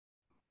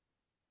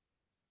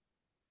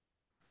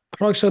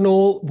Croeso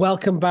nôl.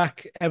 Welcome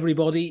back,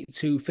 everybody,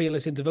 to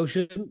Fearless in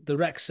Devotion, the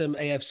Wrexham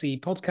AFC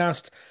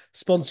podcast,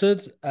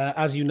 sponsored,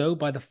 as you know,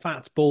 by the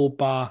Fat Ball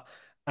Bar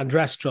and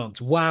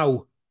Restaurant.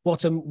 Wow,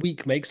 what a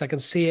week makes. I can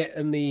see it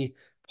in the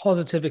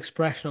positive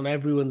expression on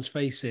everyone's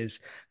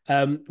faces.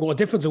 What a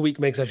difference a week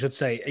makes, I should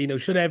say.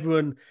 Should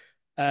everyone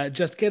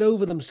just get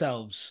over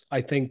themselves,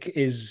 I think,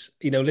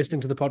 listening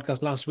to the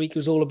podcast last week, it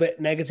was all a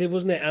bit negative,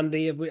 wasn't it,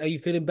 Andy? Are you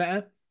feeling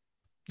better?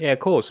 Yeah, of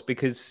course,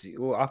 because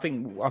I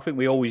think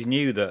we always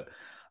knew that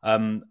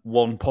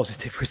one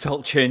positive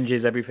result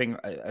changes everything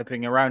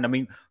around. I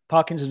mean,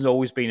 Parkinson's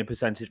always been a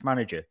percentage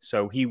manager,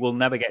 so he will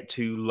never get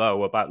too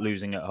low about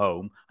losing at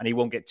home, and he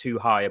won't get too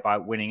high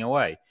about winning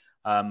away.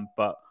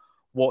 But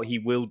what he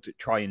will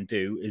try and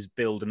do is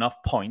build enough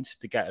points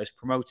to get us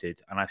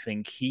promoted. And I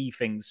think he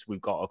thinks we've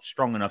got a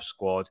strong enough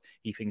squad.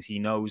 He thinks he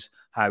knows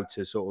how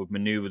to sort of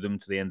maneuver them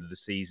to the end of the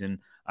season.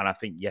 And I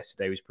think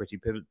yesterday was pretty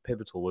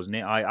pivotal, wasn't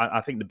it?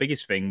 I think the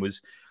biggest thing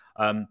was,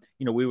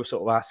 we were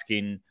sort of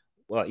asking,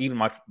 well, even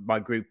my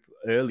group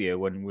earlier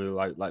when we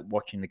were like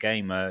watching the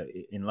game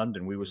in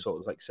London, we were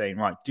sort of like saying,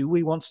 right, do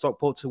we want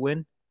Stockport to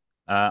win?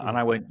 And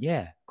I went,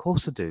 yeah, of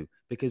course I do,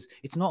 because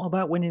it's not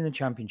about winning the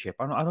championship.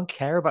 I don't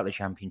care about the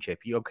championship.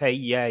 Okay,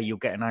 yeah, you'll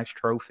get a nice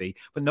trophy,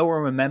 but no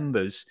one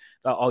remembers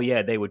that, oh,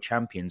 yeah, they were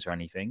champions or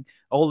anything.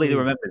 All they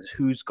remember is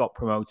who's got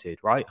promoted,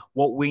 right?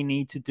 What we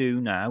need to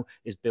do now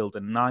is build a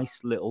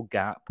nice little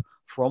gap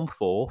from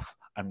fourth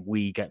and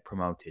we get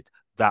promoted.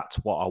 That's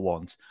what I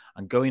want.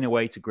 And going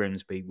away to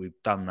Grimsby,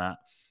 we've done that.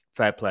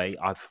 Fair play.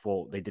 I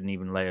thought they didn't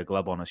even lay a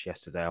glove on us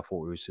yesterday. I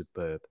thought we were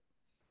superb.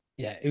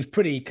 Yeah, it was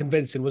pretty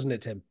convincing, wasn't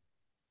it, Tim?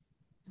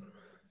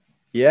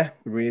 Yeah,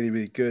 really,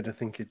 really good. I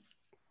think it's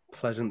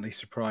pleasantly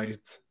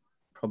surprised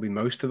probably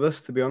most of us,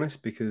 to be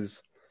honest,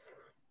 because,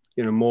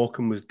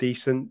 Morecambe was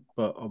decent,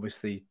 but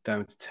obviously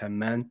down to 10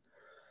 men.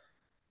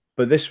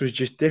 But this was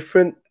just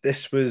different.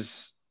 This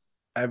was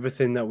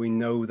everything that we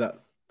know that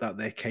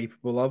they're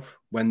capable of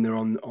when they're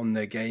on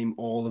their game,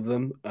 all of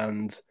them.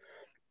 And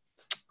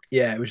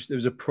yeah, it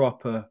was a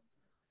proper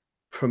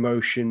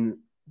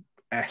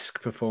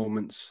promotion-esque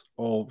performance,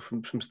 all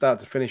from start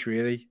to finish,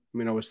 really. I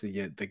mean, obviously,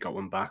 yeah, they got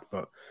one back,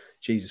 but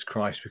Jesus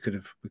Christ, we could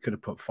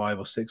have put 5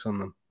 or 6 on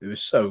them. It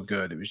was so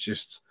good. It was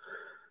just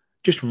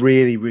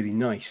really, really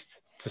nice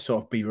to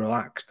sort of be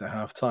relaxed at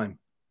half time,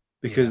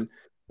 because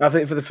I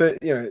think for the first,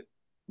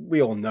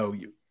 we all know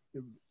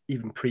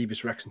even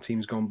previous Wrexham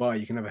teams gone by,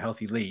 you can have a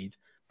healthy lead,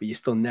 but you're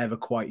still never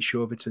quite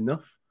sure if it's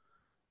enough.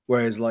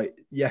 Whereas like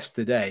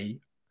yesterday,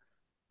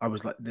 I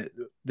was like,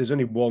 there's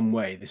only one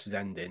way this is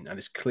ending, and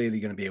it's clearly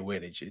going to be a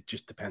win. It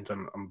just depends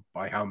on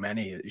by how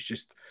many. It's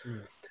just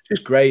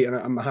great, and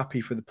I'm happy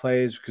for the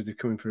players because they're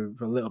coming for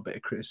a little bit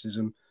of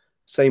criticism.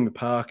 Same with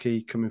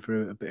Parky, coming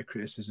for a bit of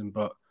criticism.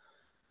 But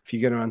if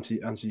you're going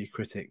to answer your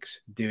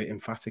critics, do it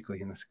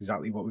emphatically, and that's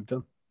exactly what we've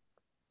done.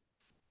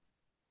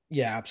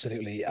 Yeah,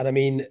 absolutely. And I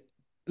mean,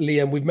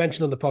 Liam, we've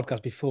mentioned on the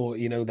podcast before,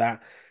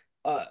 that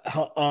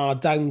our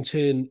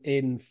downturn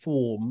in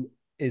form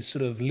is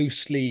sort of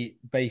loosely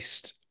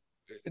based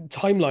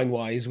timeline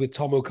wise with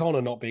Tom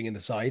O'Connor not being in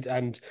the side.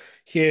 And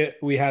here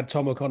we had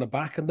Tom O'Connor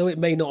back. And though it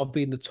may not have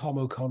been the Tom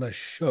O'Connor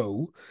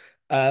show,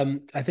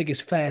 I think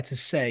it's fair to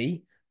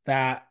say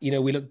that,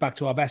 we looked back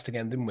to our best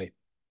again, didn't we?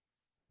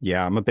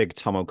 Yeah, I'm a big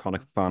Tom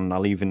O'Connor fan.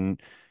 I'll even,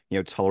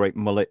 tolerate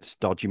mullets,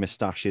 dodgy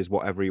moustaches,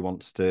 whatever he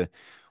wants to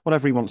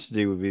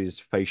do with his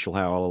facial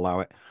hair, I'll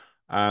allow it.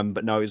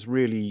 But no, it's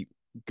really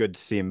good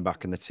to see him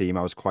back in the team.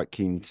 I was quite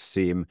keen to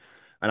see him,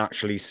 and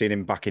actually seeing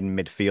him back in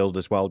midfield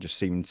as well just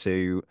seemed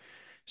to.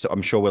 So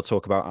I'm sure we'll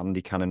talk about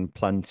Andy Cannon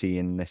plenty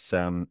in this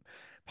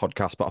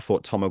podcast, but I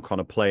thought Tom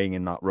O'Connor playing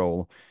in that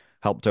role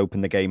helped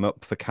open the game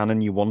up for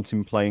Cannon. You want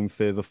him playing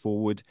further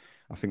forward.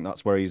 I think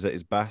that's where he's at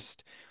his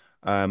best.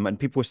 And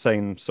people were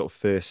saying sort of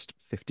first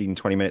 15,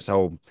 20 minutes,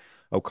 oh,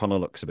 O'Connor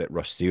looks a bit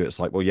rusty. It's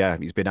like, well, yeah,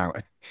 he's been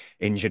out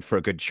injured for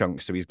a good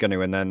chunk, so he's going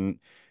to. And then,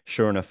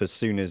 sure enough, as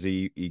soon as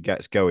he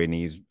gets going,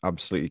 he's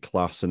absolutely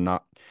class. And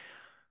that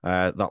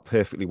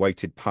perfectly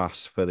weighted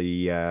pass for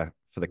the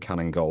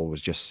Cannon goal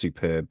was just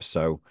superb.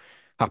 So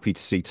happy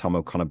to see Tom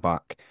O'Connor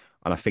back,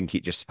 and I think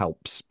it just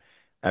helps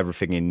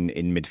everything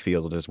in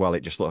midfield as well.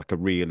 It just looked like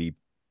a really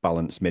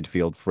balanced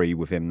midfield three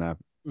with him there.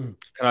 Can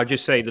I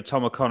just say the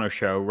Tom O'Connor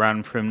show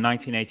ran from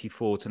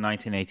 1984 to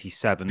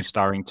 1987,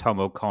 starring Tom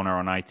O'Connor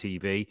on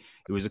ITV.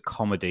 It was a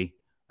comedy.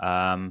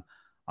 I'm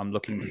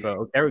looking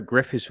for Eric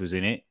Griffiths was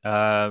in it.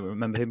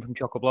 Remember him from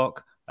Choco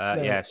Block?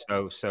 No. Yeah,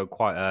 so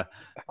quite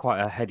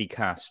a heady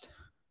cast.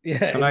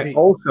 Yeah, Can I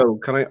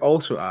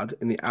also add,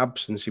 in the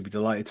absence, you'd be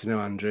delighted to know,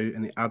 Andrew,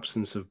 in the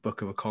absence of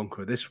Book of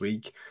Okonkwo this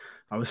week,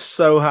 I was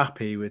so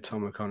happy with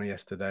Tom O'Connor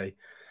yesterday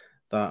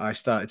that I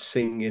started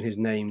singing his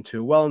name to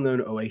a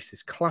well-known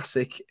Oasis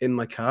classic in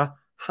my car,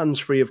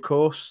 hands-free, of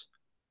course.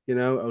 I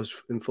was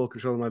in full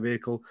control of my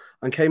vehicle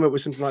and came up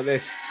with something like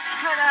this.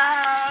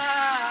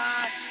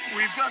 Tonight,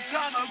 we've got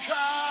Tom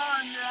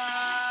O'Connor.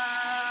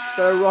 It's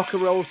the rock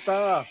and roll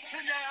star.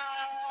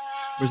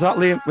 Was that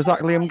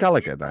Liam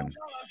Gallagher then?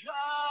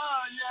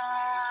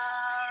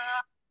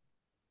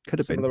 Could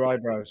have Some been. of their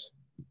eyebrows.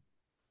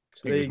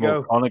 So It there was you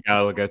more go. Conor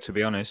Gallagher, to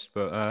be honest.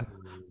 But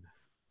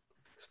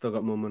Still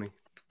got more money.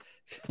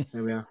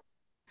 There we are.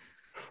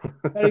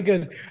 Very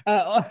good.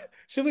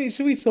 Should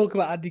we talk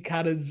about Andy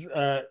Cannon's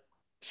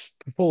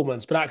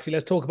performance? But actually,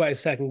 let's talk about his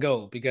second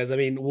goal because I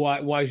mean,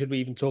 why should we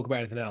even talk about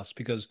anything else?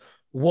 Because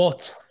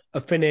what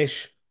a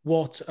finish!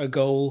 What a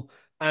goal,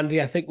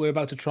 Andy! I think we're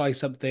about to try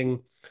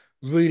something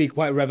really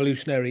quite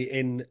revolutionary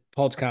in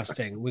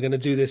podcasting. We're going to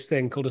do this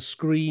thing called a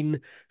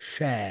screen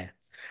share,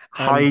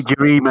 and Hide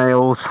your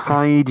emails.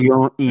 Hide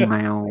your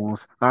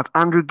emails. That's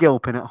Andrew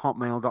Gilpin at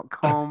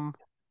hotmail.com.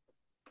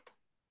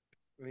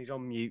 And he's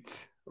on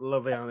mute.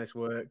 Love how this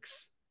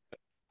works.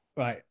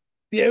 right,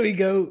 there we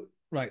go.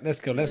 Right, let's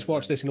go. There Let's we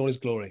watch go. this in all its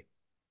glory.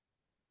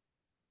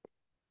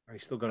 I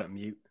still got it on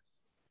mute.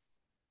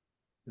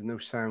 There's no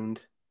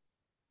sound.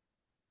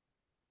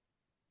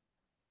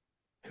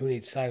 Who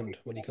needs sound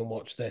when you can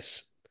watch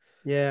this?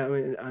 Yeah, I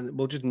mean, and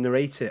we'll just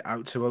narrate it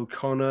out to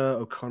O'Connor.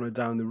 O'Connor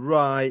down the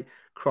right,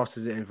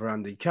 crosses it in for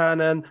Andy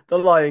Cannon. The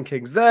Lion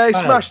King's there, he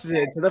Bam. smashes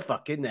it into the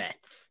fucking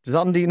nets. Does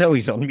Andy know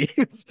he's on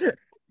mute?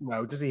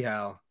 No, does he,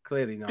 Hal?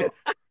 Clearly not.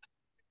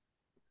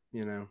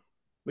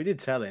 We did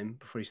tell him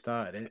before he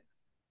started it.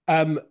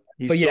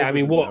 He But still yeah, I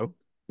mean, doesn't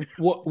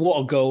know. what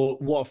a goal,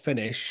 what a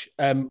finish.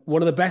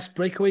 One of the best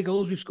breakaway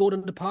goals we've scored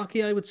under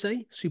Parky, I would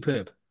say.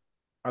 Superb.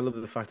 I love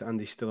the fact that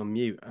Andy's still on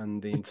mute and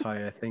the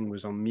entire thing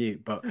was on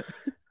mute. But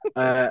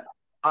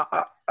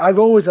I've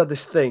always had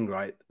this thing,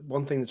 right?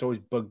 One thing that's always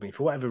bugged me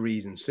for whatever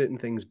reason, certain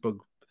things bug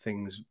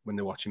things when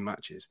they're watching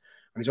matches,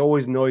 and it's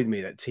always annoyed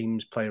me that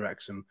teams play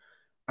Wrexham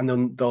and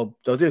they'll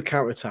do a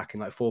counter attack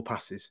in like 4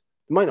 passes.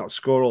 They might not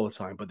score all the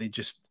time, but they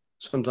just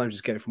sometimes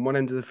just get it from one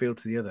end of the field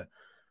to the other.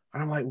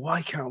 And I'm like,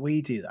 why can't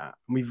we do that?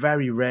 And we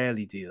very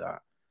rarely do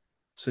that.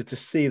 So to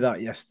see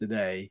that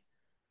yesterday,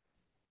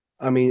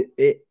 I mean,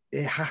 it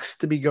has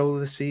to be goal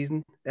of the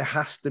season. It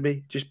has to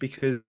be just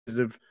because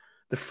of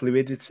the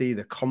fluidity,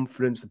 the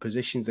confidence, the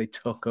positions they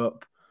took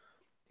up.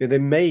 They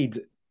made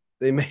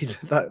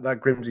that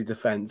Grimsby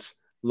defense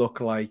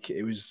look like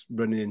it was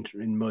running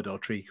in mud or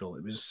treacle.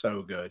 It was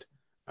so good,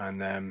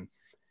 and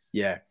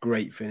yeah,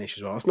 great finish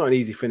as well. It's not an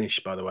easy finish,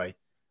 by the way.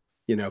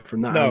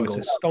 From that No, angle,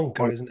 it's a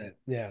stonker, isn't it?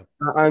 Yeah.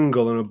 that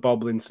angle and a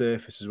bobbling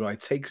surface as well. It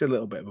takes a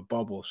little bit of a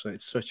bobble, so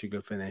it's such a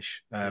good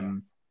finish. But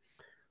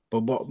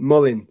what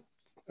Mullin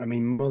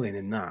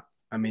in that.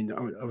 I mean,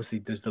 obviously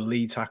there's the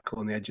lead tackle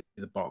on the edge of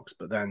the box,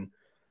 but then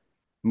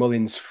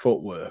Mullin's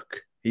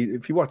footwork.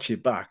 If you watch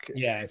it back,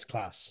 Yeah, it's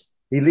class.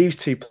 he leaves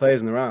 2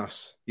 players on their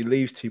ass. He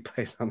leaves 2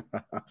 players on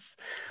their ass,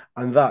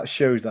 and that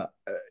shows that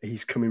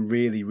he's coming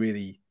really,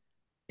 really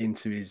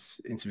into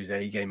his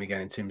A game again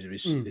in terms of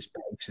his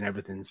pace and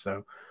everything.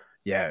 So,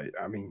 yeah,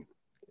 I mean,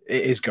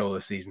 it is goal of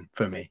the season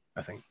for me,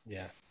 I think.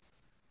 Yeah.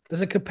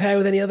 Does it compare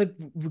with any other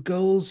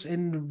goals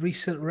in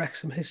recent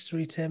Wrexham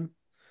history, Tim?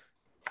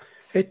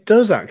 It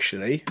does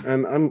actually,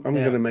 and I'm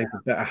Yeah. going to make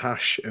a better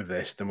hash of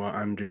this than what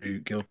Andrew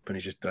Gilpin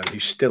has just done.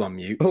 Who's still on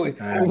mute.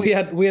 We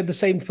had the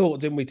same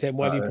thought, didn't we, Tim?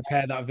 While you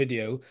prepared that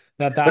video,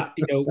 that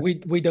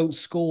we don't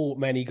score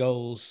many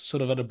goals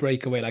sort of on a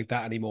breakaway like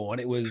that anymore,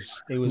 and it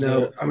was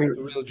No, I mean,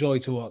 a real joy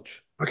to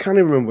watch. I can't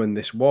even remember when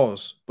this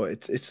was, but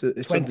it's of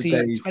the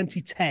day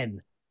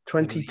 2010.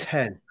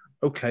 2010.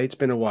 Okay, it's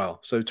been a while.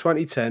 So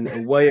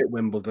 2010 away at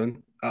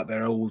Wimbledon at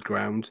their old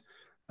ground.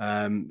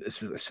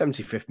 This is the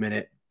 75th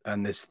minute.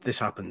 And this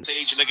happens.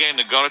 Stage in the game,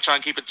 they've got to try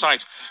and keep it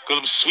tight.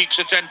 Gullum sweeps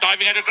it in,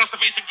 diving head across the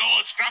face of goal.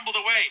 It's scrambled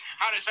away.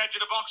 Harris edge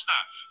of the box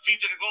now.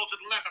 Feeds it a goal to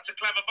the left. That's a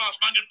clever pass.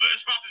 Mangan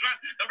bursts past his man.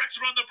 The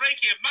Wrexham are on the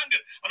break here. Mangan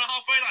on a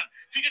halfway line.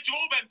 Feeds it to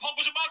Oben.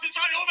 Pogba's a marked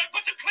inside. Oben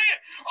puts it clear.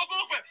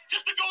 Pogba,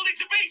 just the goal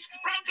needs a beat.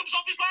 Brown comes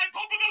off his line.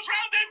 Pogba goes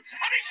round him.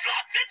 And he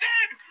slots it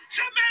in.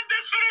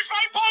 Tremendous finish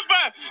by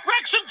Pogba.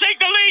 Wrexham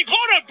take the lead.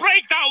 What a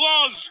break that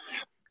was.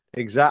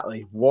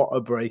 Exactly. What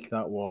a break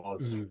that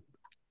was.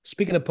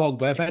 Speaking of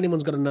Pogba, if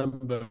anyone's got a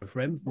number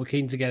for him, we're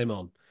keen to get him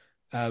on.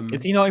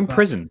 Is he not in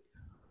prison?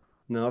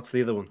 No, that's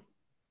the other one.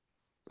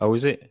 Oh,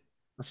 is it?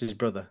 That's his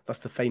brother. That's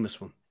the famous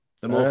one.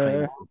 The more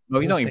famous one. No,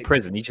 he's not in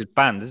prison. He's just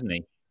banned, isn't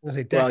he? I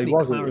say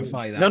definitely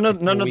clarify that. None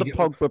of the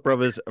Pogba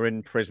brothers are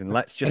in prison.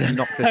 Let's just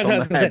knock this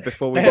on the head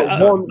before we get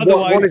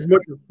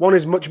one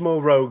is much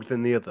more rogue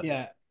than the other.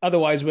 Yeah.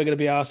 Otherwise, we're going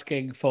to be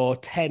asking for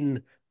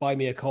 10 buy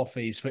me a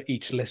coffees for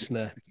each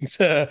listener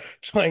to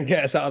try and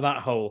get us out of that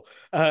hole.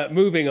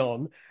 Moving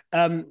on.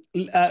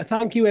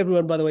 Thank you,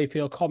 everyone, by the way, for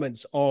your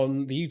comments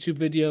on the YouTube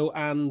video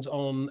and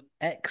on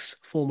X,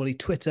 formerly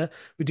Twitter.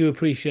 We do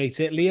appreciate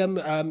it.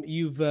 Liam,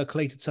 you've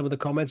collated some of the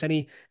comments.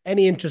 Any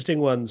interesting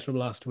ones from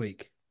last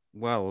week?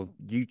 Well,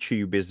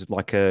 YouTube is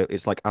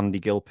it's like Andy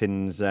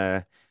Gilpin's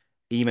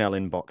email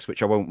inbox,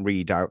 which I won't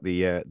read out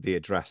the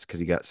address because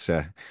he gets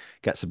a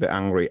bit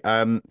angry.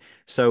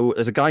 So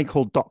there's a guy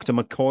called Dr.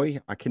 McCoy.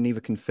 I can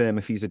neither confirm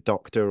if he's a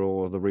doctor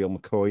or the real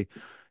McCoy.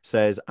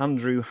 Says,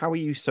 Andrew, how are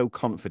you so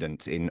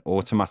confident in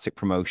automatic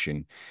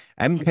promotion?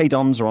 MK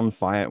Dons are on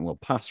fire and will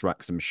pass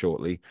Wrexham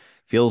shortly.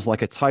 Feels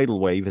like a tidal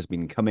wave has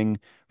been coming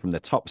from the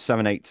top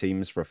 7-8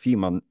 teams for a few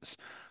months,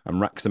 and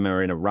Wrexham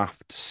are in a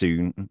raft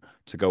soon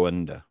to go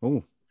under.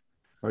 Oh,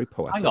 Very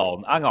poetic.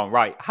 Hang on.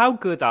 Right, how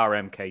good are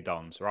MK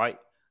Dons? Right,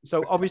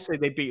 so obviously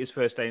they beat us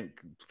first game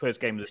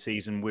of the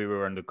season. We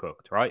were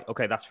undercooked. Right,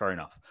 okay, that's fair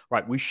enough.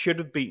 Right, we should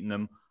have beaten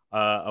them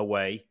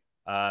away.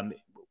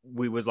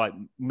 We was like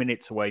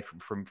minutes away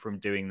from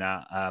doing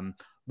that.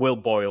 Will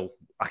Boyle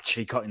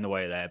actually got in the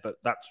way there,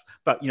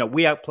 but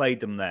we outplayed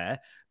them there.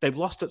 They've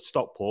lost at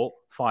Stockport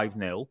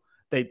 5-0.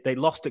 They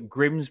lost at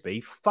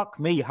Grimsby. Fuck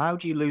me, how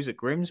do you lose at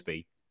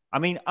Grimsby? I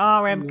mean,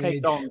 are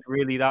MK Dons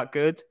really that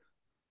good?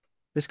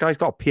 This guy's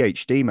got a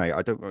PhD, mate.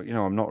 I don't,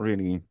 I'm not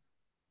really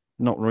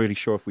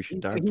sure if we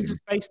should doubt He's a him.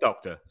 space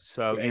doctor,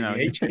 so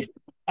ADHD.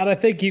 And I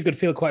think you could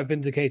feel quite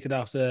vindicated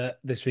after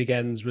this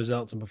weekend's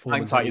results and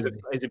performance. hindsight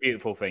is a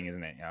beautiful thing,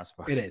 isn't it? Yeah, I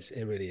suppose It is.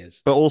 It really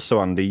is. But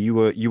also, Andy, you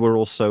were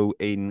also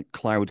in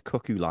cloud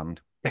cuckoo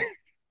land,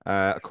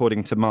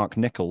 according to Mark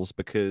Nichols,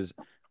 because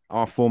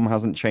our form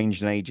hasn't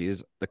changed in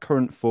ages. The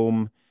current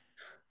form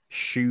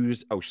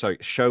shows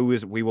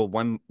we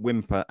will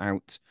whimper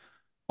out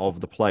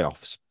of the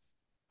playoffs.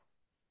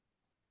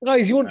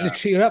 Guys, you wanted to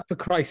cheer up for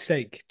Christ's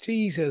sake.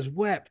 Jesus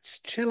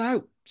wept. Chill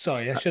out.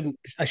 Sorry, I shouldn't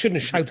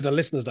have shouted at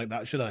listeners like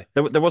that, should I?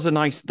 There was a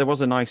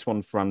nice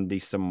one for Andy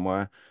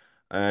somewhere.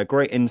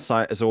 Great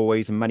insight as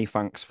always, and many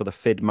thanks for the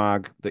FID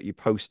mag that you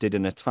posted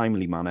in a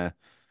timely manner.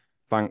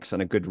 Thanks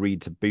and a good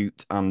read to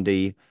boot,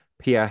 Andy.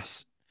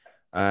 P.S.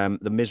 The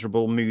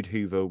miserable mood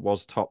hoover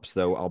was tops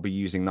though. I'll be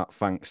using that.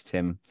 Thanks,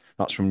 Tim.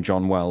 That's from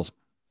John Wells.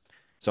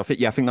 So I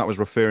think that was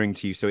referring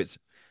to you. So it's a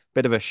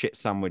bit of a shit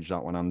sandwich,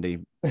 that one, Andy.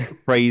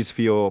 Praise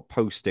for your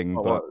posting,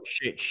 but well,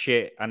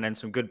 shit, and then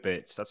some good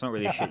bits. That's not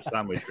really a shit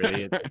sandwich,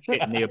 really. It's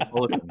shit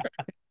Neapolitan.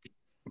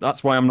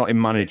 That's why I'm not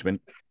in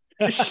management.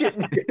 Shit.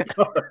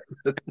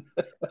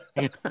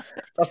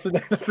 That's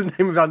the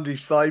name of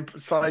Andy's side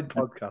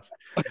podcast.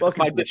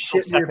 Welcome to the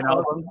shit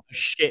Neapolitan.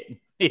 Shit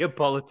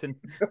Neapolitan.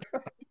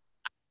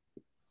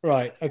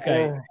 Right.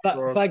 Okay.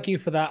 Thank you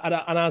for that,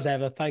 and as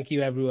ever, thank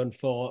you everyone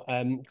for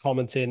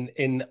commenting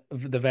in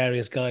the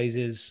various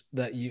guises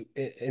that you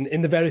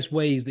in the various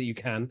ways that you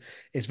can.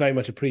 It's very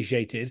much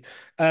appreciated.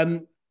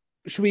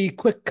 Should we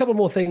couple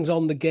more things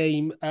on the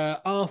game?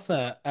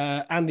 Arthur,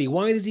 Andy,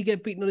 why does he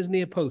get beaten on his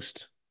near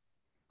post?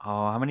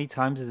 Oh, how many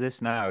times is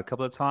this now? A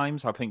couple of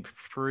times. I think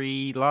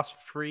last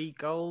three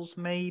goals,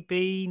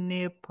 maybe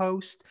near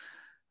post.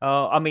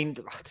 I mean,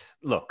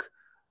 look,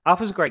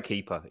 Arthur's a great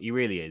keeper. He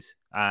really is.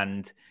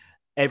 And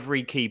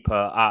every keeper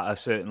at a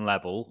certain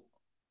level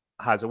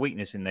has a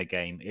weakness in their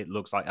game. It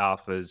looks like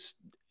Arthur's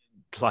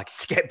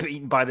likes to get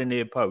beaten by the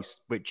near post,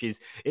 which is,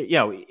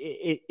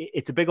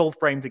 it's a big old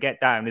frame to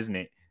get down, isn't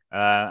it?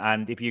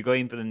 And if you're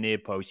going for the near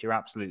post, you're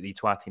absolutely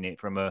twatting it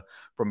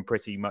from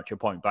pretty much a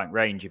point blank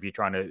range if you're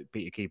trying to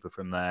beat a keeper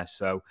from there.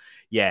 So,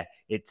 yeah,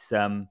 it's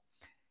a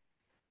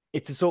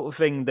sort of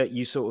thing that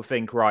you sort of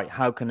think, right,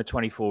 how can a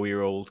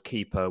 24-year-old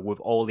keeper with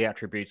all the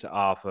attributes that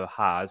Arthur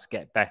has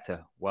get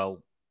better?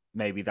 Well,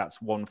 maybe that's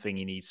one thing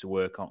he needs to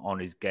work on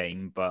his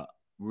game. But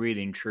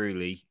really and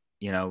truly,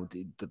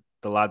 the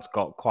lad's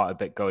got quite a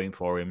bit going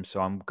for him.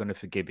 So I'm going to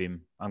forgive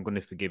him. I'm going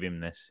to forgive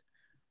him this.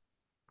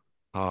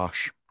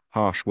 Harsh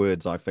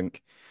words, I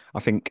think. I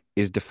think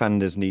his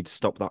defenders need to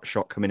stop that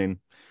shot coming in.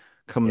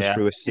 Comes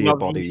through a sea of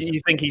bodies.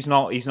 You think he's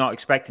not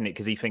expecting it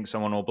because he thinks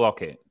someone will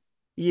block it?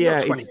 Yeah,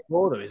 not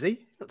 24 though, is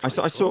he?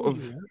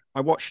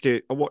 I watched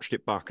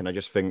it back, and I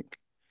just think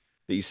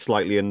that he's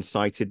slightly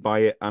unsighted by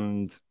it.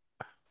 And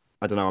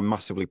I don't know, I'm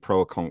massively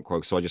pro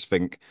Okonkwo, so I just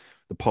think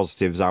the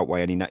positives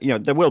outweigh any.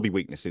 There will be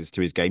weaknesses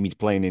to his game. He's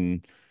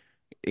playing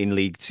in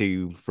League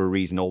Two for a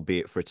reason,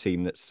 albeit for a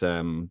team that's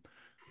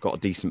got a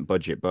decent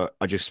budget. But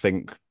I just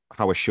think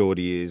how assured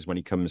he is when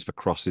he comes for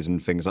crosses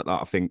and things like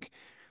that. I think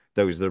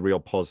those are the real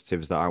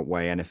positives that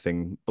outweigh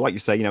anything. But like you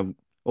say,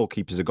 all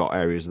keepers have got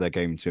areas of their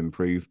game to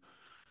improve.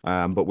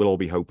 But we'll all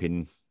be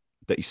hoping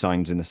that he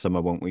signs in the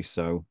summer, won't we?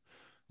 So,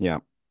 yeah.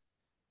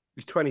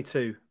 He's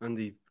 22, and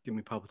he give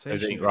me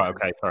palpitations. Right,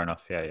 okay, fair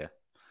enough. Yeah.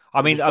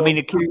 I mean,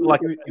 a keeper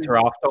like Peter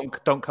Half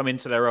don't come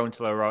into their own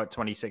until they're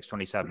 26,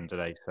 27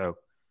 today. So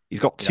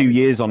he's got 2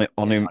 years on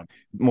him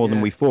more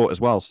than we thought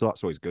as well. So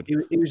that's always good.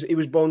 He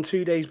was born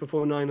 2 days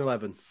before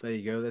 9/11. There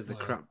you go. There's the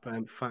crap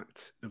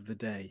fact of the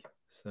day.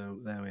 So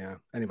there we are.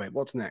 Anyway,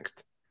 what's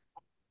next?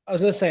 I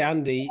was going to say,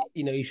 Andy,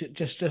 you should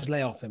just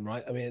lay off him,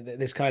 right? I mean,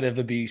 this kind of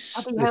abuse.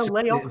 How the hell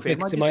lay off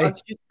him? I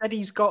just said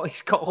he's got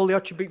all the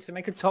attributes to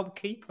make a top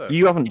keeper.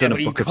 You haven't done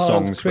a book of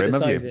songs for him,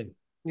 have you? Him.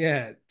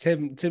 Yeah,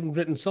 Tim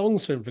written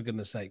songs for him, for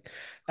goodness sake.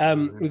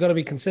 We've got to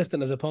be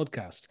consistent as a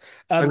podcast.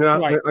 I'm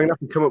going to have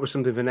to come up with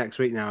something for next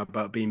week now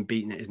about being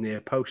beaten at his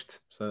near post.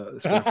 So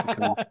that's going to have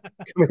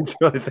to come into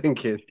my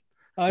thinking.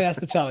 Oh, that's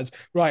the challenge.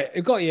 Right,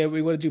 we've got you.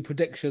 We want to do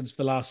predictions for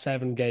the last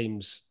 7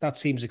 games. That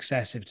seems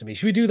excessive to me.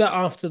 Should we do that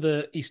after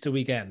the Easter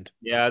weekend?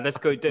 Yeah, let's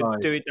go. Do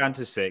it down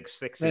to 6.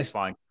 6 is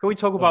fine. Can we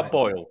talk about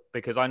Boyle?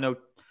 Because I know,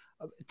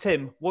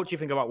 Tim, what do you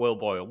think about Will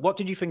Boyle? What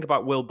did you think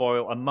about Will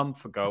Boyle a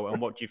month ago,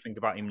 and what do you think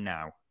about him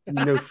now? You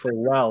know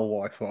full well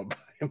what I thought about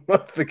him a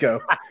month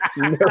ago.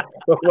 You know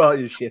full well,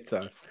 you shit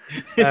ass.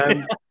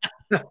 I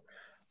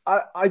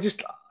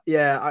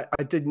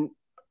didn't.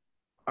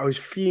 I was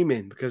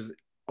fuming because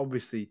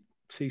obviously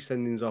 2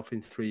 sendings off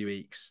in 3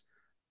 weeks.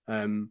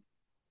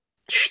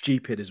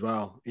 Stupid as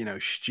well,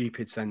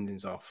 stupid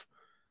sendings off.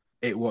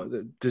 It was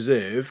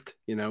deserved,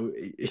 he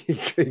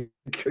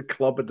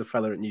clobbered the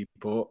fella at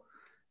Newport,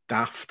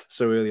 daft,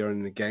 so early on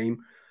in the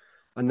game.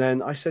 And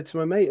then I said to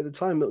my mate at the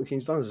time, Milton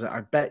Keynes Dons, I said,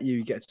 I bet you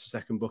he gets a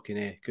second booking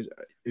here, because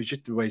it was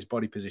just the way his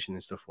body position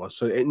and stuff was.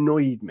 So it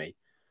annoyed me.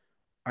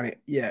 And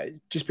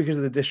just because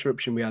of the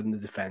disruption we had in the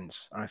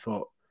defence, I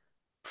thought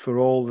for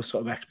all the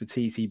sort of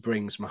expertise he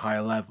brings from a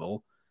higher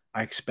level,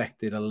 I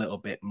expected a little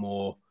bit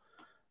more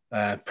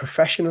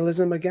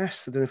professionalism, I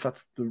guess. I don't know if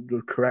that's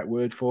the correct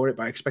word for it,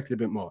 but I expected a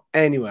bit more.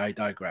 Anyway, I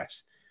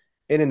digress.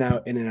 In and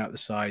out the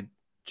side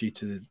due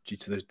to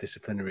those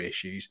disciplinary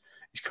issues.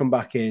 He's come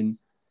back in.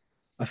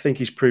 I think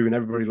he's proven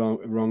everybody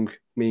wrong,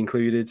 me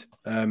included.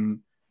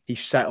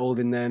 He's settled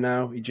in there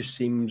now. He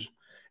seems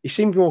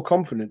more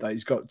confident that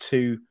he's got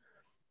 2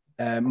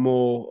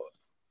 more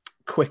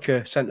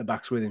quicker centre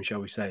backs with him,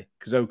 shall we say?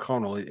 Because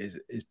O'Connell is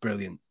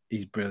brilliant.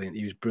 He's brilliant.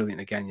 He was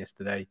brilliant again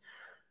yesterday.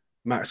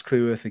 Max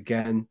Cleworth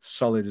again,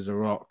 solid as a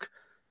rock.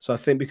 So I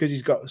think because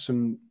he's got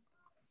some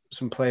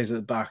players at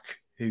the back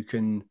who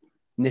can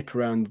nip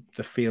around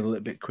the field a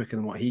little bit quicker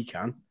than what he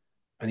can,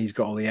 and he's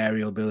got all the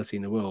aerial ability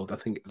in the world, I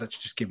think that's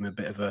just given him a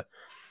bit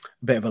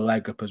of a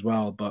leg up as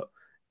well. But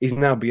he's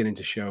now beginning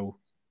to show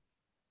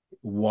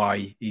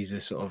why he's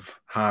a sort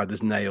of hard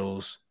as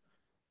nails,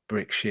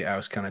 brick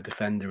shithouse kind of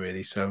defender,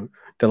 really. So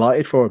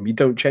delighted for him. You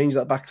don't change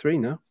that back 3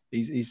 now.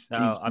 He's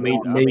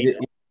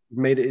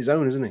made it his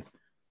own, isn't he?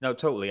 No,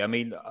 totally. I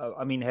mean,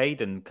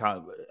 Hayden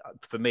can't,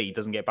 for me,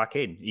 doesn't get back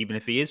in, even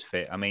if he is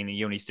fit. I mean,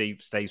 he only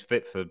stays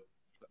fit for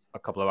a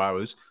couple of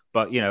hours,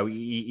 but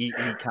he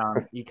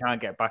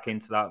can't get back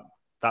into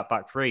that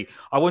back 3.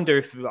 I wonder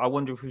if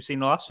we've seen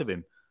the last of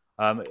him.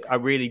 I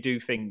really do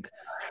think,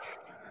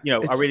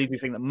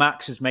 that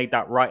Max has made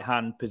that right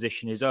hand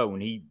position his own.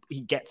 He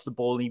gets the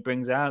ball and he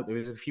brings it out. There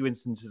was a few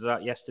instances of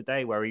that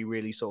yesterday where he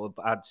really sort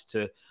of adds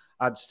to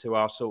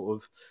our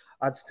sort of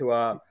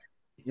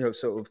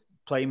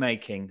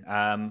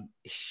playmaking.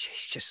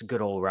 He's just a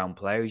good all-round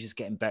player. He's just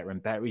getting better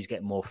and better. He's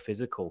getting more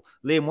physical.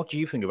 Liam, what do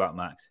you think about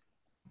Max?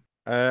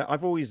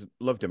 I've always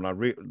loved him,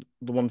 and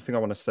the one thing I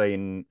want to say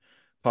in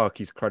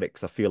Parky's credit,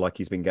 because I feel like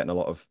he's been getting a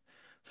lot of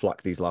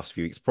flack these last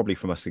few weeks, probably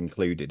from us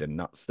included, and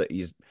that's that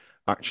he's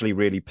actually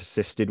really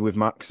persisted with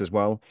Max as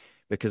well.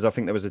 Because I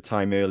think there was a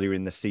time earlier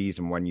in the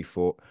season when you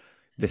thought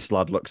this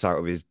lad looks out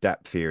of his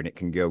depth here, and it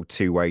can go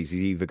 2 ways.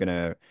 He's either going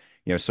to,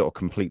 sort of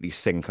completely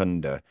sink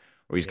under,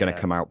 or he's going to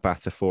come out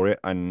better for it.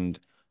 And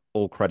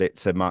all credit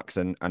to Max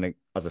and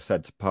as I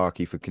said, to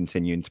Parky for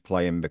continuing to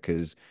play him,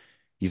 because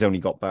he's only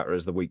got better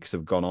as the weeks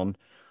have gone on.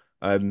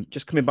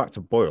 Just coming back to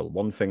Boyle,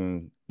 one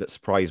thing that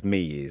surprised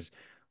me is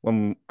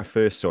when I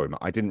first saw him,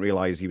 I didn't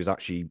realise he was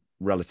actually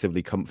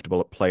relatively comfortable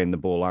at playing the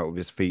ball out of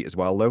his feet as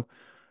well, though.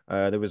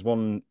 There was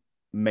one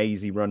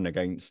mazy run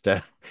against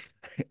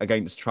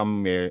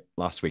Tranmere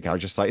last week. I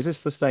was just like, is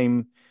this the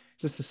same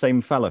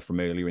fella from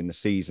earlier in the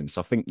season?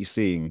 So I think you're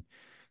seeing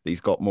that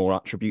he's got more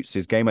attributes to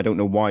his game. I don't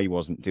know why he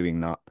wasn't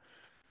doing that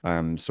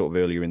sort of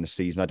earlier in the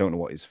season. I don't know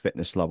what his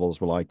fitness levels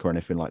were like or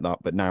anything like that,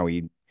 but now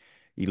he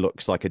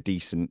looks like a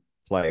decent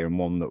player and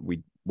one that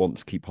we want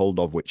to keep hold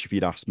of, which if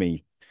you'd asked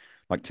me,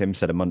 like Tim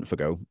said a month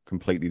ago,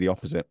 completely the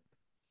opposite.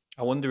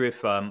 I wonder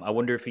if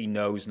he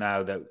knows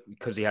now that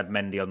because he had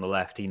Mendy on the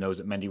left, he knows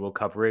that Mendy will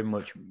cover him,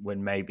 which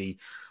when maybe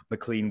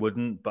McLean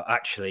wouldn't. But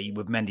actually,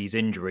 with Mendy's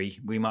injury,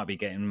 we might be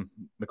getting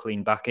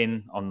McLean back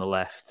in on the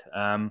left.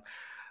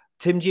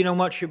 Tim, do you know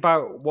much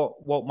about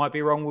what might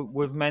be wrong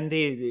with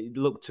Mendy? It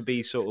looked to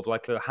be sort of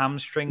like a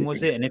hamstring,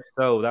 was it? And if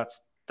so,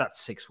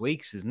 that's 6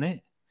 weeks, isn't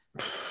it?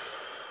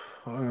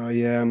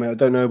 Yeah, I mean, I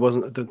don't know.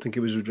 I don't think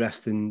it was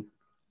addressed in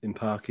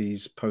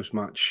Parky's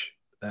post-match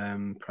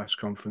press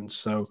conference.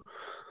 So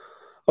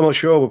I'm not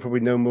sure. We'll probably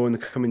know more in the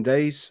coming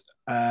days.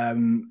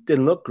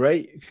 Didn't look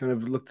great. It kind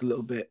of looked a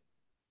little bit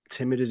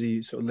timid as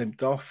he sort of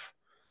limped off.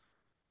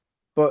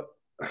 But,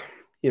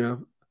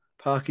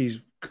 Parky's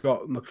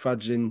got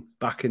McFadzean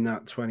back in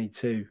that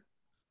 22.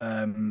 It's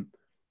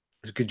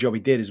a good job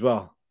he did as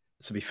well,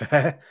 to be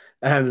fair.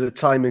 The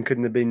timing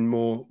couldn't have been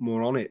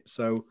more on it.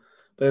 So,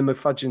 but then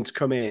McFadzean's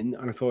come in,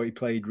 and I thought he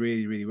played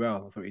really, really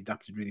well. I thought he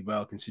adapted really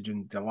well,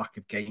 considering the lack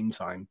of game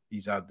time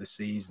he's had this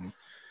season.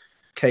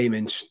 Came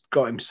in,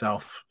 got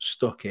himself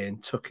stuck in,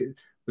 took it,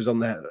 was on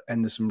the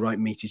end of some right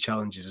meaty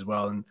challenges as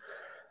well. And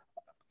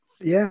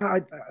yeah,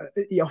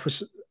 he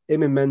offers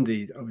him and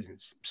Mendy, obviously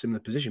similar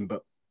position,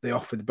 but they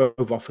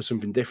both offer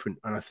something different.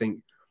 And I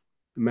think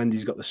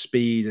Mendy's got the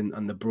speed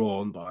and the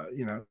brawn, but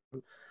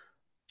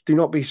do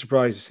not be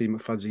surprised to see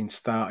McFadzean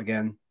start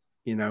again,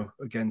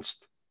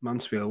 against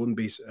Mansfield. I wouldn't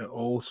be at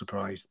all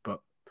surprised.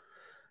 But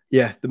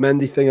yeah, the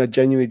Mendy thing, I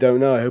genuinely don't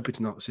know. I hope it's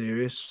not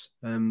serious,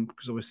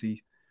 because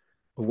obviously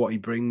of what he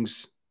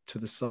brings to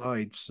the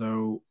side.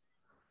 So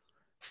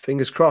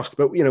fingers crossed.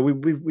 But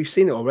we've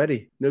seen it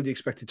already. Nobody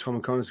expected Tom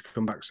O'Connor to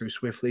come back so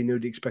swiftly.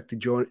 Nobody expected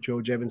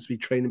George Evans to be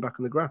training back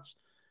on the grass.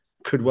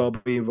 Could well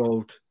be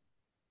involved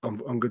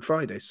on Good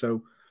Friday.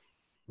 So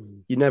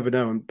you never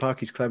know. And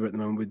Parky's clever at the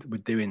moment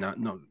with doing that,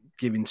 not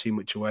giving too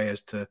much away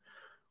as to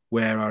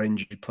where our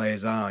injured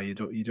players are. You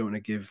don't want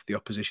to give the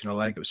opposition a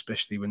leg up,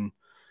 especially when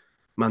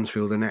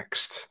Mansfield are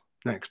next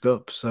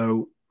up.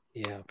 So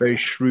Yeah. very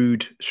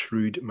shrewd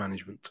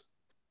management.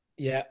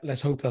 Yeah,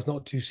 let's hope that's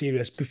not too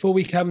serious. Before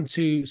we come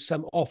to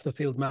some off the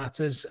field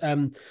matters,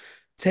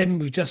 Tim,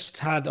 we've just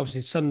had,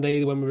 obviously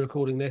Sunday when we're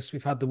recording this,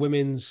 we've had the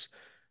women's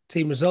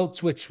team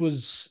results, which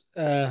was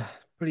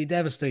pretty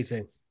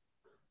devastating.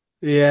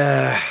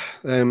 Yeah.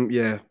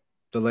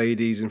 The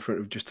ladies in front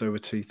of just over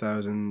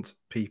 2,000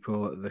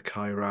 people at the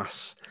Cae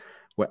Ras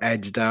were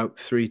edged out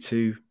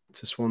 3-2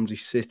 to Swansea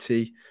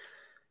City.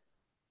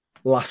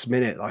 Last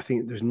minute, I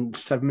think there's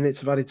 7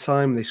 minutes of added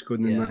time. They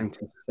scored in the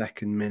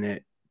 92nd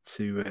minute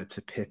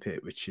to pip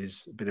it, which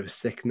is a bit of a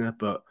sickener.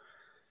 But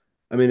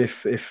I mean,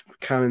 if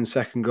Cannon's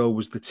second goal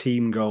was the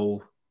team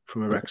goal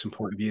from a Wrexham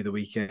point of view the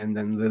weekend,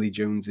 then Lily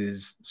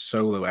Jones's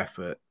solo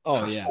effort.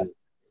 Oh yeah,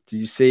 did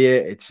you see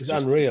it? It's just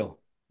just unreal.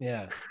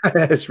 Yeah,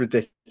 it's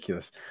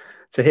ridiculous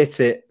to hit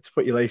it, to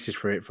put your laces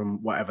for it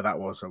from whatever that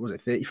was. Was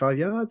it 35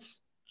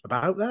 yards?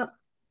 About that?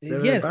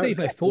 Yeah, it's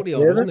 35, 40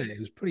 odd, wasn't it? It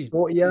was pretty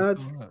 40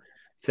 yards pretty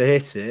to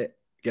hit it,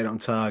 get it on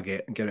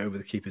target, and get it over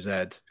the keeper's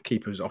head. The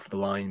keeper's off the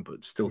line,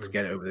 but still to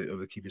get it over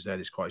the keeper's head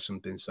is quite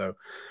something. So,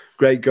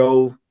 great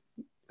goal.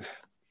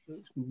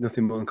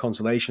 Nothing more than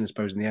consolation, I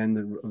suppose, in the end.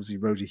 And obviously,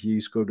 Rosie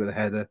Hughes scored with a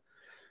header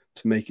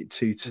to make it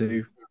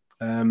 2-2.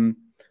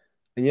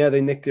 And yeah,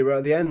 they nicked it right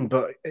at the end.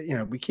 But, you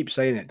know, we keep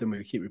saying it, don't we?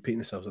 We keep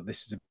repeating ourselves that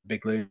this is a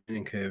big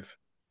learning curve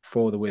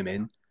for the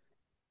women,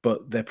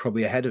 but they're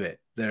probably ahead of it.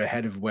 They're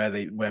ahead of where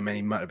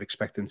many might have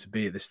expected them to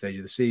be at this stage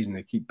of the season.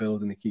 They keep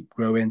building, they keep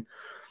growing.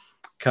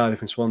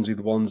 Cardiff and Swansea,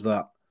 the ones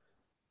that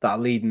are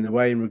leading the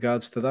way in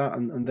regards to that,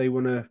 and they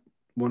want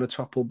to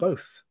topple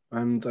both.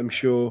 And I'm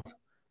sure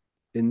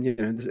in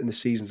the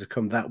seasons to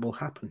come that will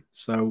happen.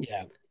 So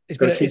yeah. It's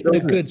been a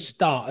good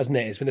start, hasn't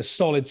it? It's been a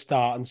solid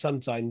start, and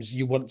sometimes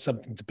you want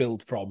something to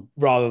build from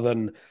rather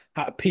than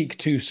peak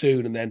too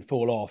soon and then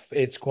fall off.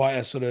 It's quite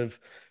a sort of,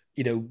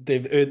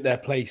 they've earned their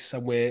place,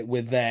 and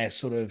we're there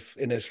sort of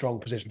in a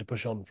strong position to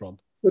push on from.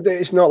 But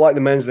it's not like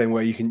the men's then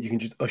where you can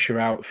just usher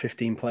out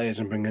 15 players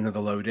and bring another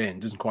load in. It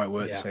doesn't quite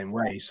work the same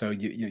way. So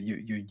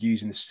you're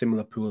using a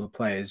similar pool of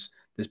players.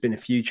 There's been a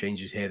few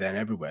changes here, there, and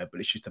everywhere, but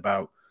it's just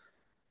about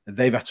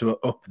they've had to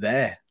up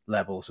their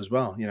levels as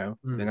well.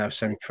 They're now a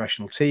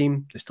semi-professional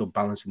team. They're still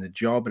balancing the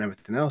job and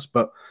everything else,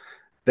 but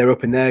they're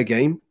up in their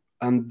game,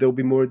 and there'll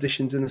be more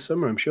additions in the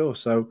summer, I'm sure.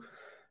 So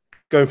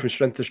going from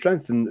strength to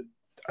strength, and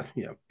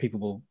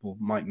people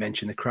might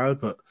mention the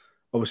crowd, but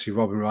obviously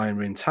Rob and Ryan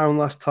were in town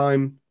last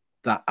time.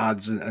 That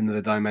adds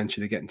another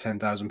dimension of getting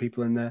 10,000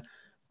 people in there.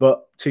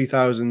 But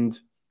 2,000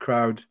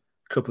 crowd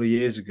a couple of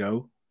years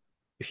ago,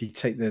 if you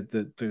take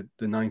the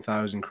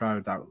 9,000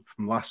 crowd out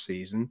from last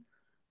season,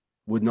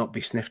 would not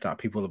be sniffed at.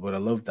 People would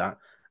have loved that.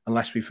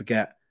 Unless we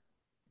forget,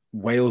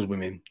 Wales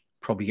women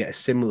probably get a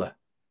similar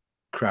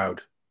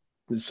crowd.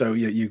 So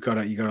you've got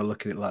to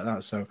look at it like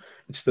that. So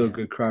it's still a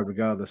good crowd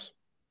regardless.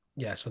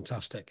 Yeah, it's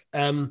fantastic.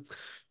 Right,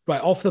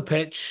 off the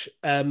pitch,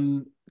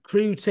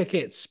 Crewe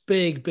tickets,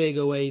 big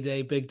away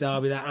day, big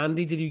derby. That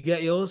Andy, did you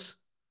get yours?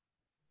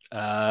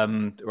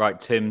 Right,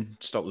 Tim,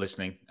 stop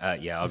listening.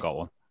 Yeah, I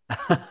got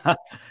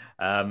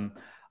one.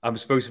 I'm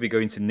supposed to be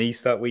going to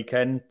Nice that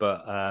weekend,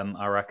 but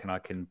I reckon I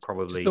can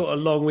probably. Just thought a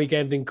long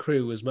weekend in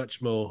Crewe was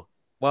much more.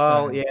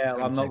 Well, yeah,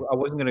 tempting. I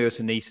wasn't going to go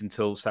to Nice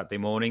until Saturday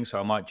morning, so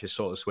I might just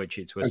sort of switch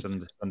it to a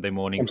Sunday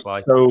morning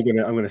flight. I'm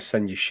going to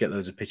send you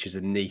shitloads of pictures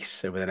of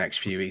Nice over the next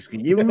few weeks.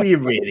 You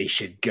really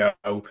should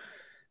go.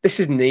 This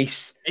is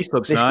Nice. Nice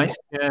looks nice.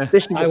 Yeah.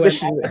 This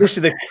is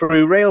the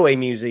Crewe Railway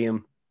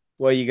Museum.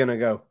 Where are you going to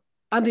go?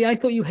 Andy, I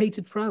thought you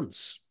hated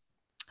France.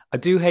 I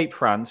do hate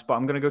France, but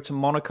I'm going to go to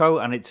Monaco,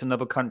 and it's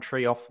another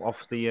country off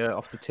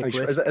the tick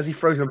list. Has he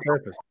frozen on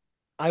purpose?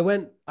 I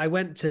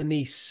went to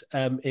Nice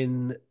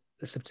in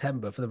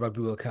September for the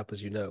Rugby World Cup,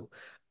 as you know,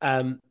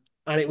 and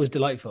it was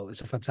delightful.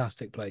 It's a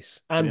fantastic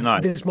place, and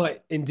this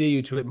might endear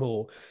you to it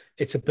more.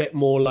 It's a bit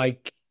more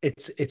like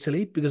it's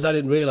Italy, because I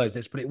didn't realize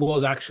this, but it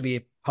was actually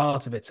a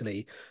part of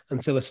Italy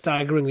until a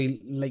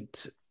staggeringly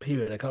late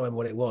period. I can't remember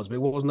what it was, but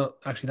it was not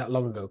actually that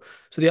long ago.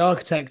 So the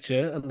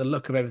architecture and the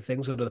look of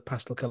everything, sort of the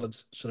pastel colored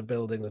sort of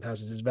buildings and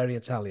houses, is very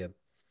Italian.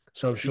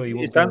 So I'm sure you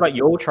won't. It sounds like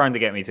you're trying to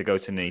get me to go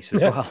to Nice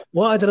as well.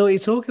 Well, I don't know what you're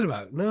talking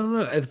about.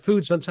 No. The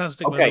food's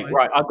fantastic. Okay,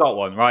 right. I got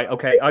one. Right.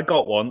 Okay, I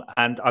got one,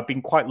 and I've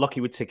been quite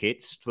lucky with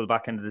tickets for the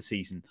back end of the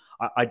season.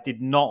 I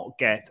did not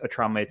get a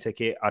Tranmere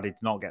ticket. I did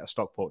not get a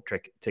Stockport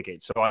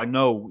ticket. So I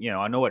know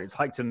what it's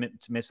like to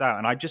miss out,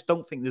 and I just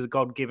don't think there's a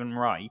God-given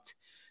right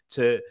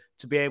to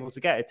be able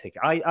to get a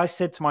ticket. I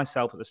said to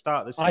myself at the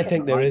start of the season, I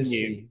think there is.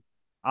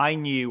 I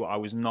knew I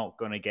was not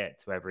going to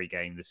get to every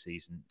game this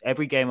season.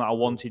 Every game that I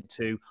wanted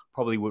to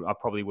probably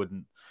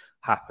wouldn't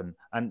happen.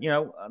 And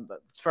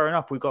it's fair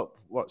enough. We've got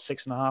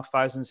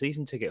 6,500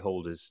 season ticket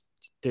holders.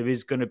 There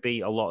is going to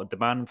be a lot of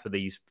demand for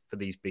these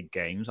big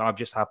games. I've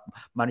just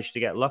managed to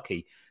get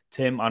lucky.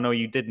 Tim, I know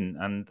you didn't,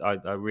 and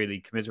I really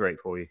commiserate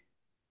for you.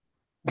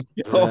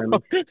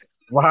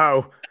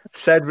 Wow.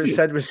 Said with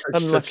such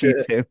Unlucky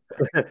a too.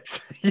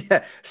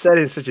 yeah, said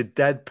in such a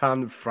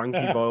deadpan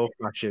Frankie Boyle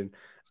fashion.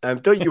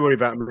 Don't you worry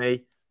about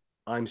me.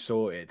 I'm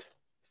sorted.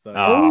 So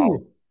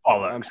Oh,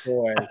 I'm bollocks.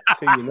 sorted.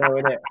 So you know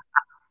it.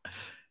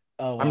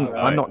 Oh I'm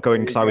wow. I'm not There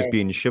going because you I was go.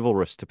 being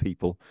chivalrous to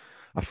people.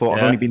 I thought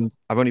Yeah.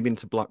 I've only been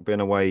to Blackburn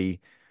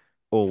away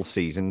all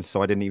season,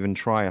 so I didn't even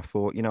try. I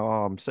thought,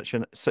 I'm such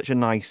a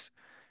nice,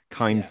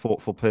 kind, Yeah.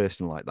 thoughtful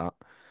person like that.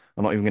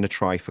 I'm not even going to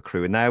try for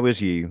Crewe. And there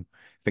was you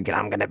thinking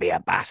I'm going to be a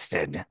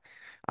bastard.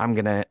 I'm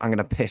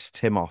gonna piss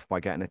Tim off by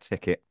getting a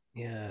ticket.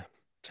 Yeah.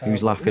 Who's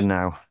Terrible. laughing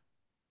now?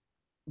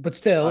 But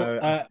still,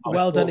 I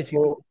well done thought if you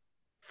go.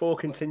 four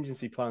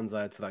contingency plans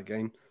I had for that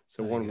game,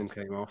 so one of them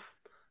came off.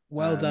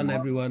 Well done, Um,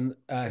 everyone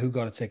who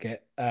got a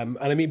ticket. And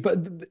I mean,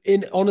 but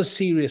on a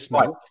serious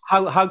Right. note,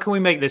 How can we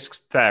make this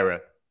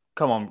fairer?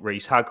 Come on,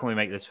 Reese. How can we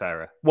make this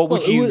fairer? What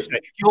would well, you say?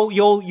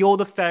 You're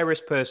the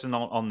fairest person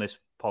on this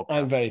podcast.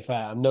 I'm very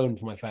fair. I'm known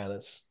for my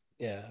fairness.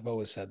 Yeah, I've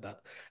always said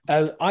that.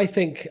 I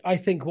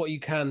think what you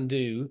can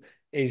do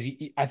is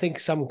I think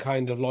some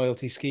kind of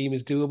loyalty scheme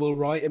is doable,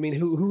 right? I mean,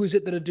 who is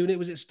it that are doing it?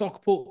 Was it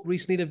Stockport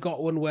recently? They've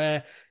got one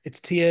where it's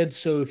tiered.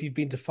 So if you've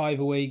been to 5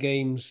 away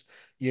games,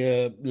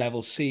 you're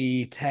level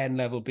C, 10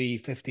 level B,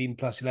 15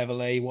 plus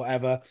level A,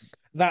 whatever.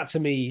 That to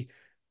me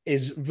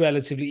is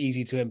relatively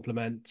easy to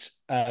implement.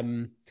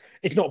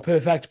 It's not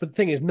perfect, but the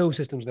thing is, no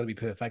system's going to be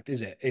perfect,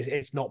 is it?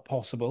 It's not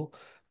possible.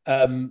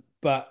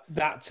 But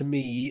that to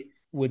me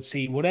would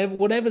seem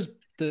whatever's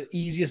the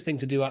easiest thing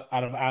to do out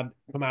of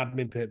from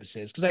admin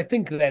purposes. Because I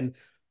think then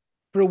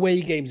for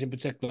away games in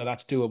particular,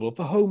 that's doable.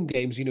 For home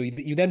games,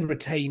 you then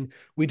retain.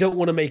 We don't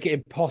want to make it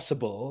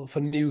impossible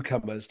for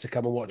newcomers to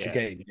come and watch a Yeah,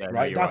 game, yeah, no,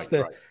 right? you're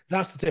right.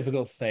 That's the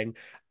difficult thing,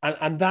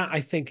 and that I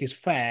think is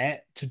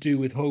fair to do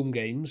with home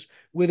games.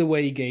 With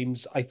away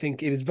games, I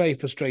think it is very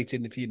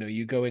frustrating if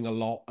you're going a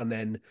lot and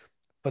then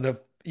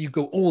you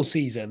go all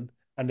season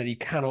and then you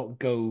cannot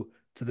go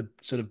to the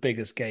sort of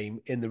biggest game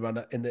in the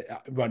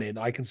run in.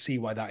 I can see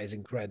why that is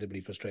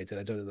incredibly frustrating.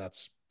 I don't think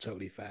that's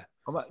totally fair.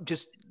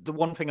 Just the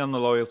one thing on the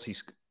loyalty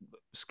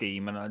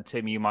scheme, and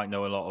Tim, you might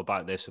know a lot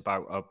about this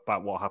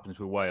about what happens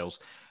with Wales.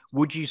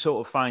 Would you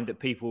sort of find that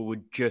people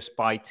would just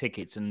buy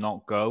tickets and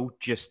not go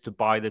just to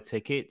buy the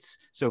tickets?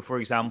 So, for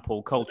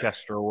example,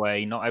 Colchester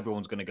away, not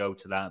everyone's going to go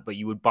to that, but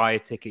you would buy a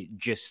ticket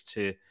just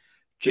to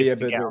yeah,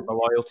 get on the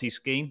loyalty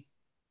scheme.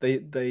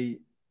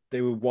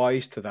 they were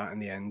wise to that in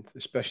the end,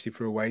 especially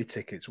for away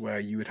tickets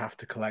where you would have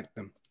to collect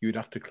them. You would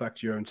have to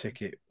collect your own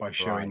ticket by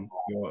showing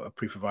your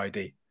proof of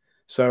ID.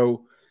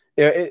 So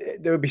yeah,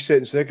 there would be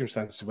certain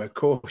circumstances where, of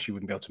course, you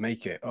wouldn't be able to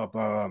make it. Oh,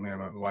 blah, blah,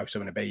 my wife's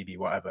having a baby,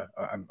 whatever.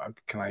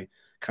 Can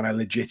I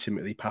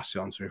legitimately pass it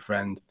on to a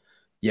friend?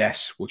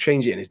 Yes, we'll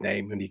change it in his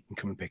name, and he can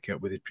come and pick it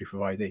up with his proof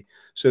of ID.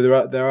 So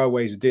there are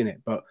ways of doing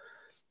it, but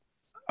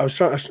I was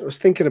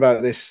thinking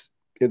about this.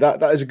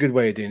 That is a good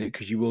way of doing it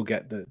because you will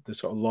get the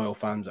sort of loyal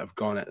fans that have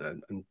gone it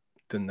and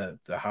done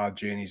the hard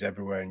journeys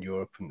everywhere in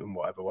Europe and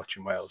whatever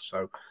watching Wales.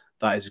 So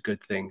that is a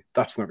good thing.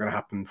 That's not going to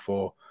happen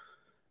for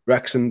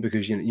Wrexham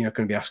because you're not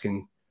going to be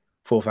asking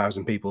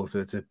 4,000 people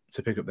to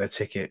pick up their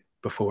ticket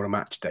before a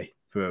match day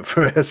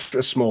for a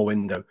small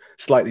window.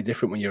 Slightly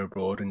different when you're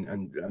abroad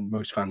and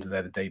most fans are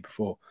there the day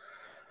before.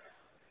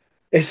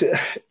 It's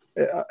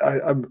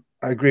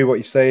I agree with what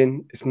you're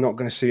saying. It's not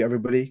going to suit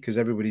everybody because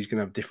everybody's going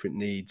to have different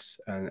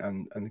needs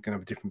and they're going to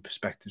have different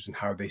perspectives on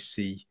how they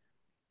see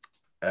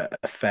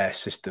a fair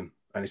system,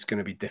 and it's going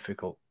to be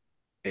difficult.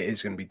 It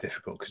is going to be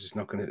difficult because it's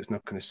not going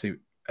to suit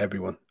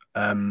everyone.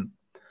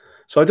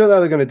 So I don't know how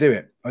they're going to do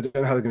it. I don't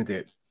know how they're going to do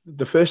it.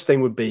 The first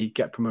thing would be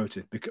get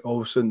promoted because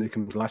all of a sudden it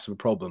becomes less of a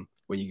problem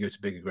when you go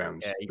to bigger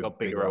grounds. Yeah, you got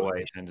bigger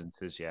away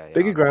attendances. Yeah,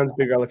 bigger grounds,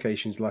 bigger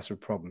allocations, less of a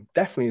problem.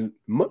 Definitely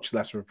much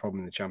less of a problem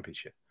in the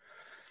Championship.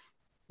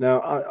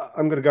 Now,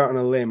 I'm going to go out on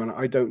a limb, and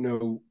I don't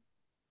know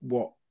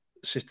what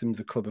systems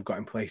the club have got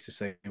in place to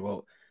say,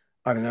 well,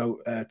 I don't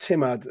know,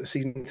 Tim had a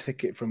season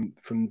ticket from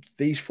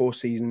these 4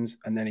 seasons,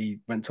 and then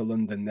he went to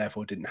London,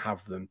 therefore didn't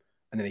have them,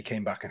 and then he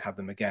came back and had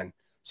them again.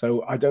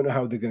 So I don't know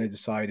how they're going to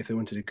decide if they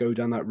wanted to go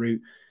down that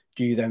route.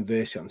 Do you then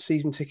verse it on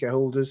season ticket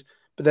holders?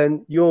 But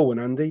then you're one,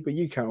 Andy, but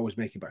you can't always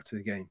make it back to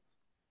the game.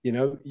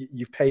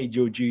 You've paid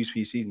your dues for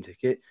your season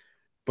ticket,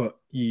 but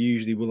you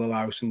usually will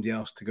allow somebody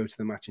else to go to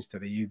the match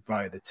instead of you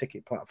via the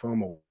ticket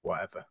platform or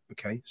whatever.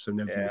 Okay, so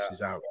nobody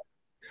misses out.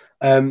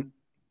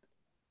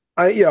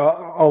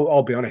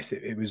 I'll be honest.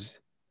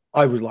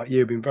 I was like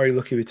you, been very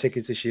lucky with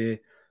tickets this year.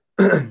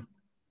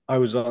 I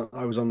was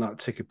on that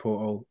ticket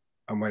portal,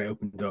 and when it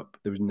opened up,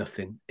 there was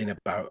nothing in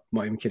about. I'm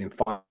not even kidding.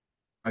 5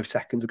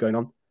 seconds of going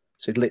on.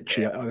 So it's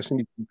literally either some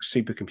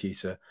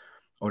supercomputer,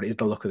 or it is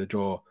the luck of the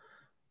draw.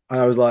 And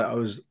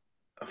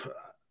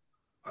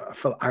I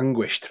felt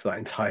anguished for that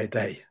entire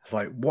day. It's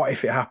like, what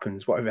if it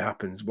happens? What if it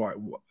happens? What?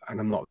 And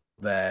I'm not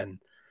there. And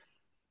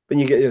then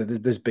you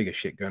get there's bigger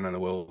shit going on in the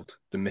world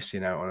than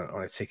missing out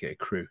on a ticket at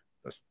Crewe.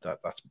 That's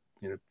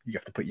you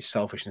have to put your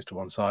selfishness to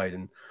one side.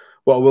 And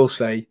what I will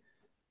say,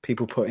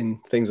 people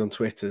putting things on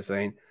Twitter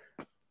saying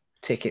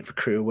ticket for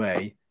Crewe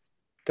away,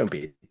 don't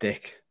be a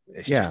dick.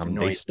 It's just Andy,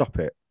 annoying. stop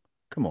it.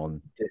 Come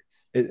on.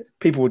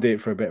 People will do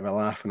it for a bit of a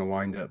laugh and a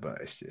wind up,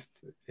 but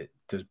it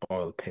does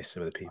boil the piss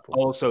of the people.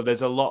 Also,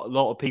 there's a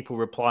lot of people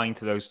replying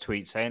to those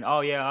tweets saying,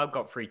 "Oh yeah, I've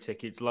got free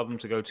tickets. Love them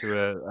to go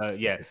to a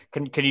yeah."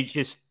 Can you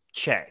just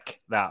check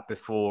that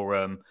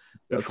before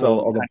That's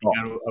all the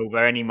handing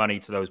over any money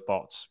to those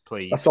bots,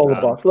 please? That's all the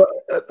bots. Look,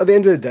 at the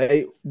end of the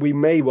day, we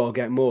may well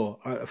get more.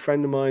 A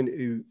friend of mine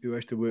who I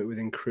used to work with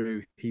in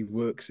Crewe, he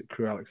works at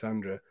Crewe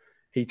Alexandra.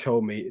 He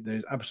told me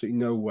there's absolutely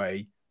no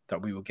way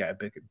that we will get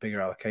a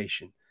bigger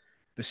allocation.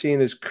 But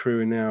seeing as Crewe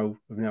have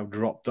now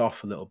dropped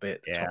off a little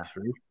bit, the top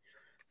three,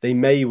 they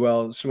may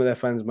well. Some of their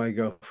fans might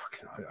go,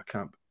 I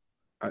can't.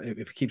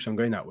 If it keeps on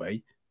going that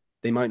way,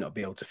 they might not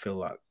be able to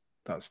fill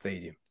that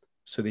stadium.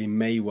 So they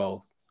may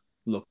well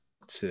look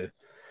to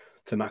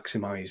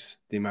maximise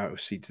the amount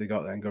of seats they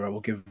got there and go, right, we'll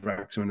give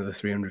Wrexham another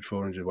 300,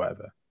 400,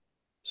 whatever.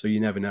 So you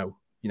never know.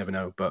 You never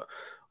know. But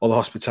all the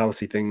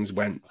hospitality things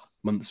went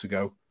months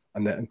ago,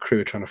 and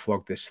Crewe are trying to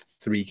flog this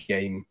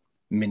 3-game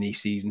mini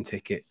season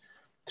ticket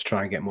to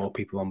try and get more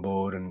people on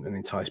board and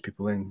entice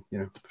people in.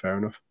 Fair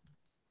enough.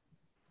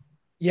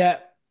 Yeah,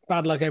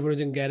 bad luck everyone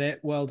who didn't get it.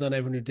 Well done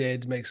everyone who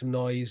did. Make some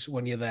noise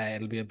when you're there.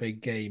 It'll be a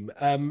big game.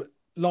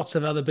 Lots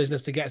of other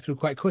business to get through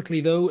quite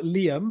quickly, though.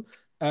 Liam,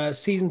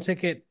 season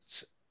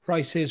tickets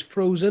prices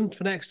frozen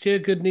for next year.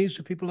 Good news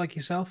for people like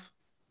yourself.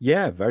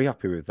 Yeah, very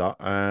happy with that.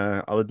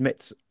 I'll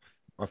admit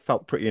I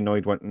felt pretty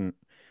annoyed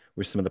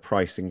with some of the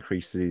price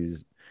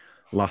increases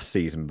last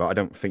season, but I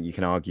don't think you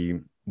can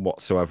argue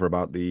whatsoever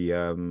about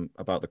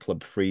the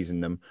club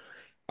freezing them.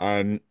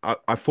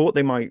 I thought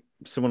they might.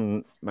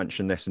 Someone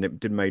mentioned this, and it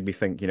did made me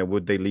think.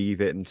 Would they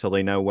leave it until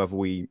they know whether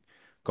we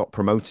got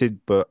promoted?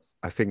 But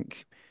I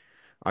think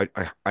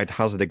I'd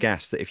hazard a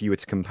guess that if you were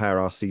to compare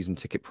our season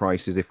ticket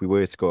prices, if we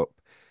were to go up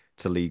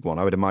to League One,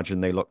 I would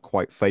imagine they look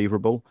quite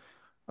favourable.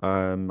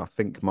 I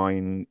think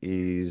mine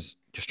is,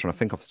 just trying to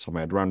think off the top of my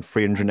head, around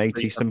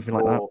 380, something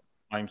like that.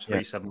 Mine's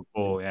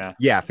 374, yeah.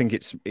 Yeah, I think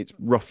it's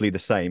roughly the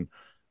same.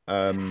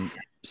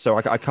 So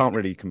I can't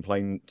really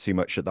complain too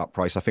much at that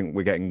price. I think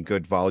we're getting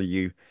good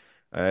value,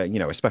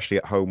 especially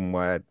at home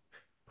where,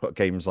 put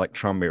games like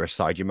Tranmere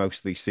aside, you're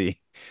mostly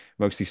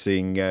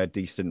seeing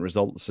decent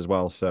results as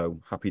well. So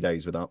happy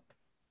days with that.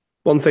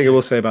 One thing I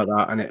will say about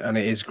that, and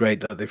it is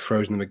great that they've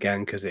frozen them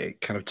again, because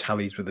it kind of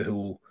tallies with the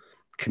whole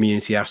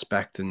community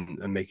aspect and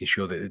making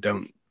sure that they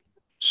don't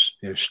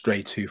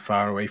stray too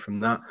far away from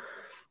that.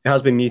 It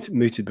has been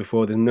mooted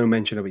before. There's no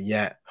mention of it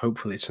yet.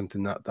 Hopefully, it's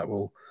something that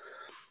will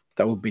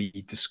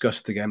be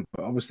discussed again.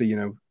 But obviously,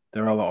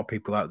 there are a lot of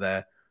people out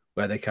there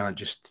where they can't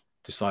just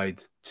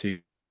decide to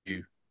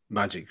do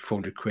magic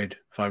 400 quid,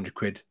 500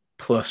 quid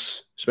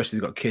plus, especially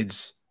if they've got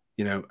kids,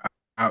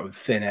 out of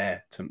thin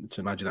air to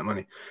imagine that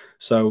money.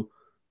 So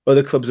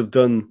other clubs have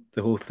done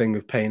the whole thing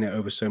of paying it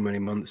over so many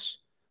months.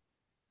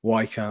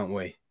 Why can't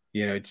we?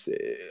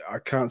 I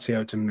can't see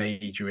how it's a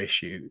major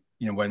issue.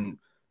 When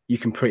you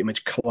can pretty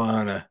much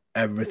Klarna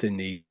everything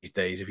these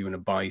days if you want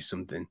to buy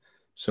something.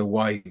 So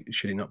why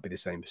should it not be the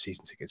same for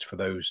season tickets for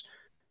those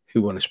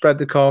who want to spread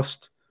the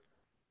cost,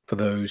 for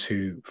those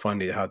who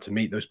find it hard to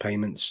meet those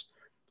payments,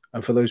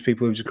 and for those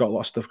people who've just got a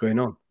lot of stuff going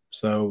on?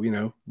 So,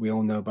 we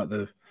all know about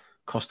the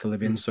cost of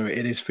living. So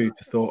it is food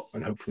for thought,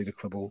 and hopefully the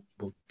club will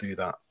do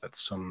that at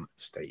some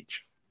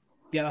stage.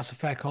 Yeah, that's a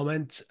fair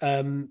comment.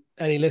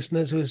 Any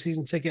listeners who are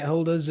season ticket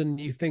holders and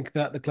you think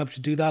that the club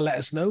should do that, let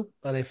us know.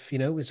 And if,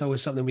 it's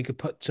always something we could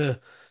put to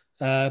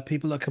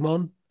people that come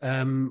on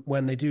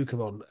when they do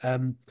come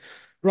on.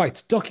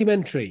 Right,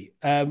 documentary.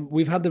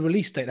 We've had the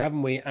release date,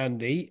 haven't we,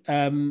 Andy?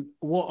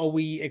 What are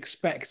we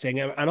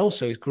expecting? And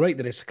also, it's great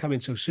that it's coming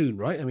so soon,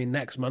 right? I mean,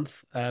 next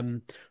month.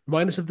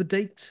 Remind us of the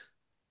date.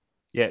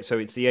 Yeah, so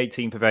it's the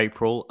 18th of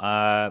April.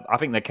 I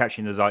think they're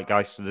catching the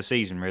zeitgeist of the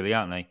season, really,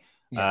 aren't they?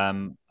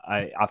 Yeah.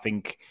 I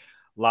think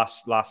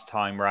last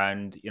time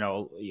round,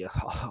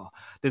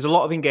 there's a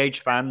lot of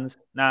engaged fans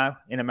now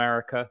in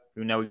America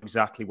who know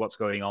exactly what's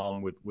going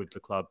on with the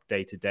club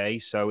day to day.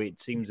 So it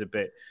seems a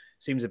bit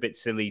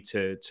silly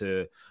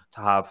to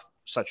have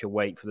such a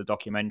wait for the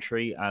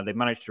documentary. They've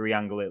managed to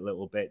re-angle it a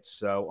little bit.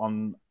 So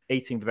on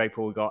 18th of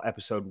April, we got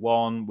episode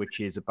 1,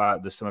 which is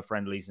about the summer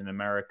friendlies in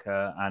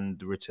America and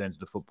the return to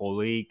the Football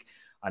League.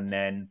 And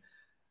then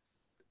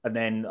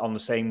on the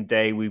same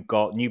day, we've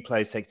got new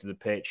players take to the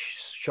pitch,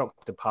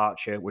 shock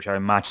departure, which I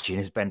imagine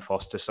is Ben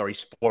Foster. Sorry,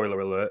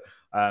 spoiler alert.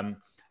 And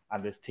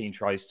this team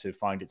tries to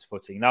find its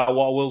footing. Now,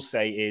 what I will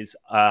say is,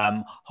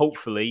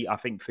 hopefully, I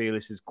think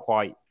Fearless is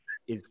quite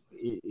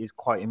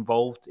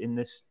involved in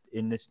this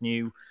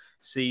new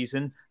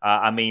season.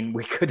 I mean,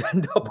 we could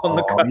end up on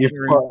the cutting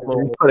room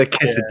floor. You've put a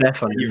kiss of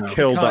death on. You've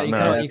killed that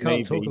now. You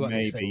can't talk about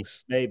these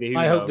things. Maybe.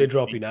 I hope they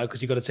drop you now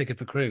because you got a ticket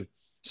for Crewe.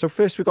 So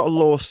first we got a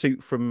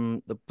lawsuit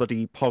from the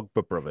bloody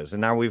Pogba brothers, and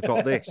now we've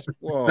got this.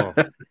 Whoa.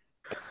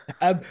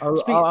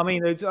 I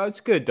mean, it's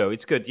good though.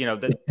 It's good,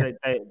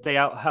 they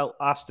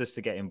asked us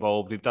to get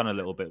involved. We've done a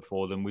little bit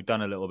for them. We've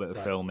done a little bit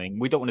of filming.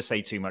 We don't want to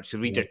say too much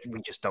because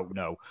we just don't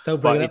know. Don't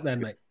bring it up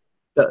then, mate.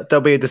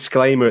 There'll be a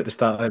disclaimer at the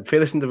start.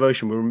 Fearless and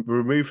Devotion were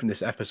removed from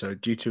this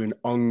episode due to an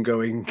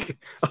ongoing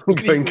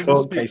Legal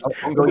court dispute case.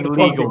 Ongoing with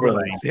the legal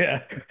podcast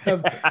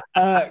claim. rights,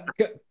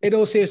 yeah. In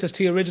all seriousness,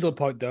 to your original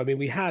point, though, I mean,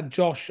 we had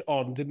Josh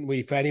on, didn't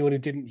we? For anyone who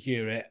didn't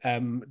hear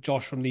it,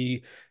 Josh from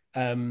the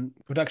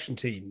production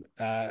team,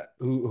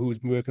 who's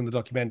been working on the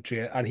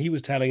documentary, and he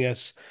was telling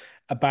us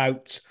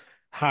about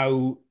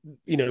how,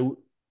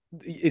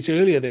 it's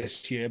earlier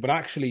this year, but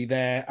actually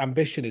their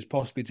ambition is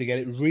possibly to get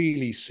it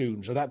really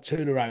soon. So that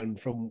turnaround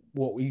from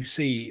what we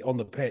see on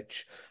the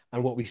pitch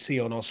and what we see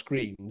on our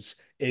screens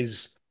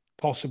is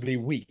possibly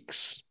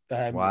weeks,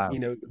 Wow.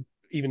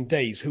 even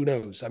days, who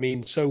knows? I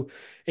mean, so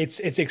it's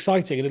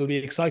exciting, and it'll be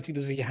exciting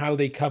to see how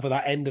they cover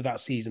that end of that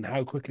season,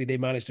 how quickly they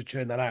manage to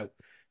churn that out.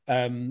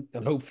 And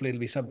hopefully it'll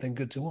be something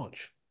good to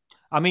watch.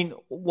 I mean,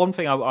 one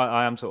thing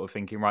I am sort of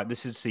thinking, right,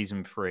 this is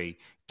season 3.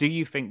 Do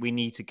you think we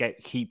need to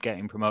keep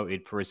getting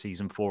promoted for a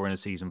season 4 and a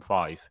season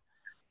 5?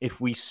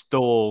 If we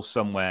stall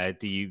somewhere,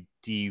 do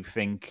you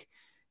think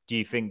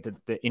that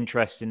the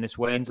interest in this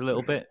wanes a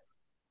little bit?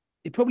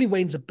 It probably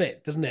wanes a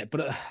bit, doesn't it?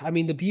 But I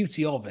mean, the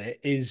beauty of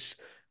it is,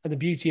 and the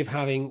beauty of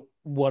having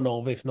one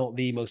of, if not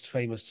the most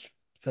famous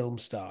film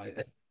star,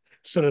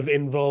 sort of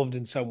involved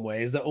in some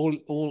way, is that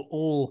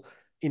all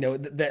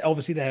they're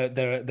obviously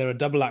they're a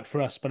double act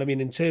for us. But I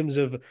mean, in terms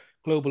of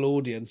global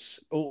audience,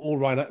 all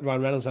Ryan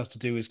Reynolds has to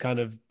do is kind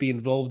of be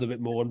involved a bit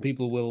more, and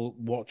people will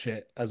watch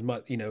it as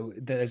much.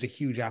 There's a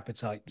huge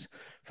appetite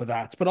for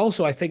that. But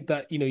also, I think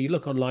that you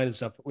look online and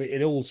stuff,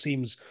 it all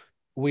seems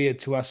weird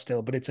to us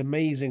still, but it's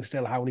amazing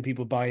still how many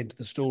people buy into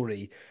the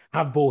story,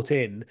 have bought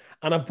in,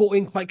 and have bought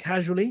in quite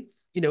casually.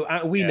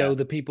 We know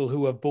the people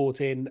who have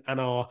bought in and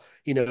are,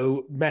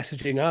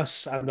 messaging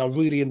us and are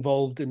really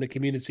involved in the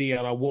community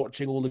and are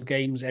watching all the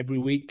games every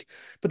week.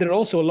 But there are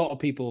also a lot of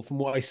people, from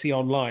what I see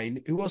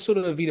online, who are sort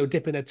of,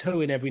 dipping their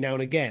toe in every now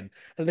and again.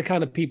 And the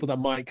kind of people that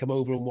might come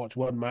over and watch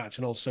one match,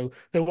 and also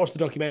they'll watch the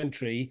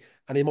documentary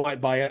and they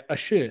might buy a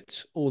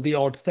shirt or the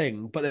odd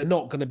thing, but they're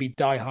not going to be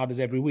dieharders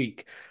every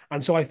week.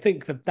 And so I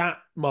think that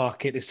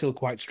market is still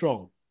quite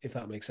strong, if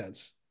that makes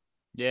sense.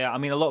 Yeah, I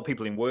mean, a lot of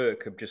people in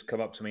work have just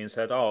come up to me and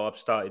said, "Oh, I've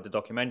started the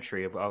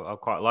documentary. I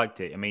quite liked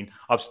it." I mean,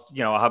 I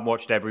haven't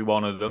watched every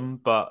one of them,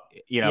 but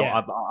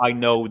Yeah. I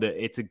know that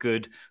it's a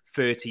good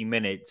 30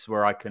 minutes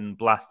where I can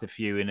blast a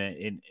few in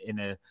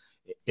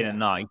a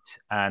night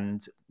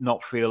and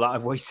not feel like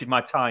I've wasted my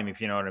time, if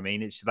you know what I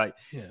mean. It's just like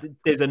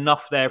there's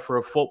enough there for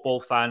a football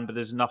fan, but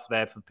there's enough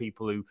there for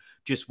people who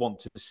just want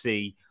to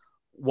see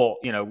what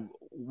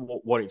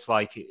it's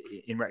like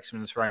in Wrexham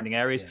and the surrounding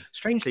areas. Yeah.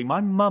 Strangely,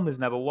 my mum has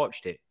never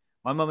watched it.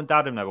 My mum and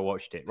dad have never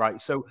watched it, right?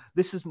 So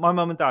my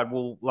mum and dad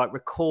will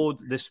record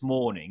this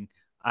morning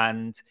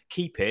and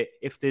keep it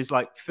if there's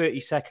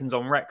 30 seconds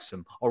on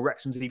Wrexham or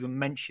Wrexham's even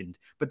mentioned.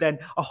 But then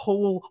a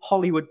whole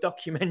Hollywood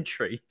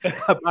documentary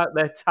about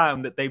their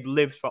town that they've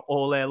lived for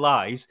all their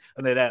lives,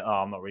 and they're there,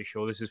 I'm not really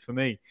sure this is for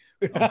me.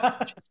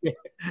 It's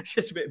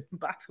just a bit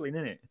baffling,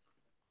 isn't it?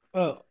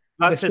 Well,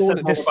 this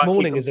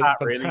morning is a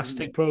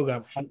fantastic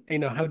program.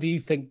 And, how do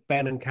you think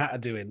Ben and Kat are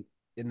doing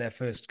in their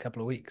first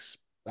couple of weeks,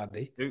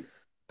 Andy?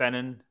 Ben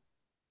and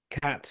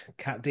Kat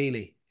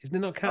Deely. Isn't it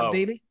not Kat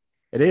Deely?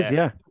 It is,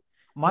 yeah.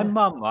 My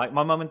mum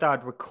and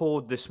dad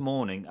record this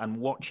morning and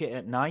watch it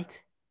at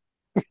night.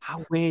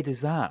 How weird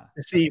is that?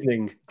 This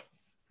evening.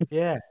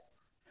 Yeah.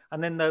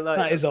 And then they're like,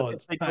 that is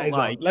odd. That is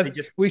odd.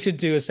 We should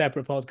do a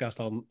separate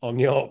podcast on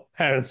your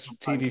parents'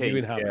 TV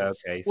viewing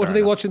habits. Yeah, okay, what do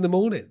they watch in the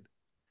morning?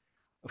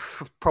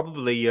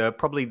 Probably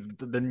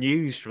the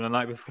news from the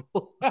night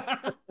before.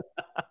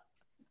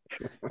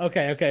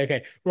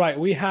 Okay. Right,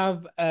 we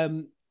have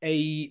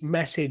a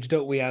message,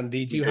 don't we,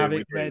 Andy? Do you have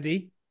it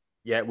ready?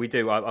 Yeah, we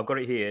do. I've got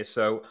it here.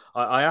 So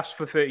I asked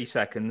for 30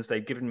 seconds.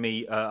 They've given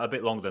me a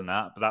bit longer than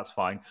that, but that's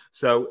fine.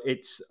 So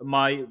it's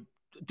my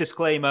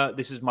disclaimer.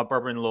 This is my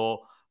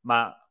brother-in-law,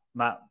 Matt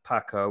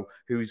Paco,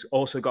 who's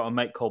also got a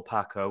mate called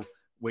Paco,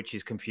 which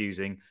is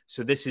confusing.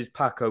 So this is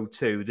Paco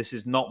 2. This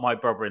is not my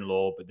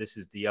brother-in-law, but this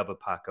is the other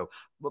Paco.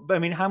 But I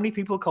mean, how many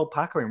people are called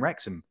Paco in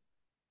Wrexham?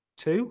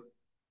 2?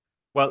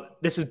 Well,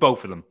 this is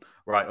both of them.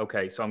 Right,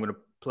 okay. So I'm going to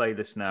play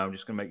this now. I'm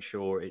just going to make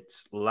sure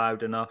it's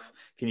loud enough.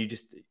 Can you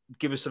just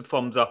give us a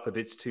thumbs up if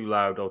it's too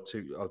loud or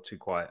too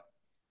quiet?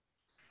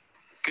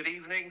 Good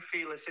evening,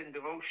 Fearless in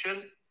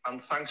Devotion,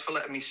 and thanks for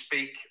letting me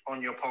speak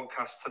on your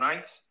podcast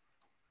tonight.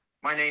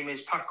 My name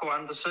is Paco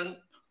Anderson,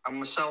 and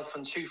myself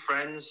and 2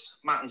 friends,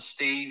 Matt and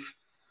Steve,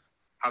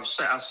 have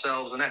set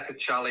ourselves an epic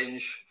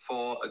challenge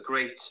for a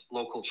great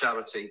local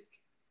charity.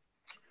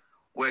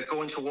 We're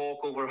going to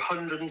walk over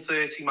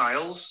 130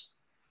 miles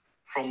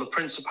from the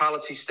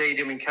Principality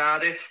Stadium in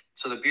Cardiff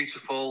to the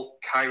beautiful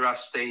Cae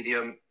Ras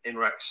Stadium in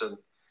Wrexham.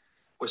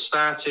 We're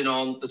starting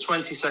on the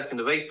 22nd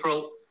of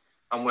April,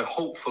 and we're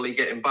hopefully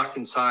getting back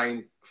in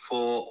time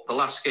for the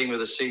last game of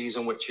the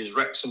season, which is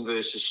Wrexham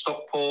versus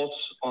Stockport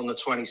on the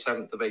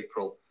 27th of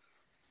April.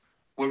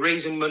 We're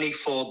raising money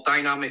for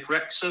Dynamic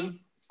Wrexham,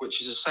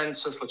 which is a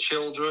centre for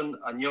children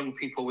and young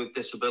people with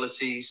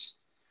disabilities.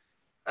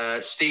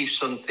 Steve's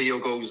son Theo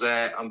goes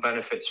there and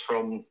benefits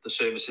from the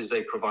services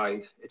they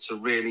provide. It's a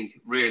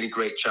really, really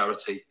great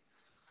charity.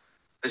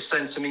 This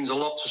centre means a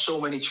lot to so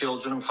many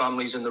children and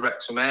families in the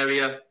Wrexham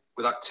area,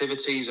 with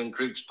activities and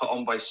groups put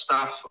on by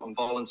staff and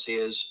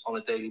volunteers on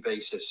a daily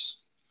basis.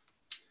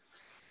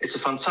 It's a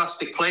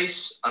fantastic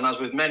place, and as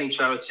with many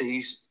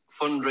charities,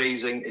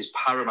 fundraising is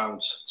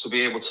paramount to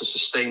be able to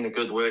sustain the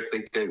good work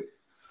they do.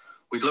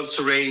 We'd love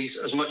to raise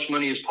as much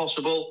money as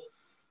possible,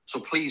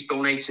 so please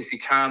donate if you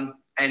can.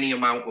 Any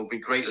amount will be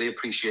greatly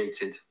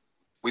appreciated.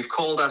 We've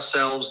called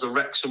ourselves the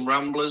Wrexham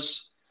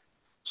Ramblers,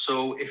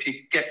 so if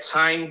you get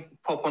time,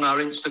 pop on our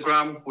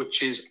Instagram,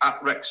 which is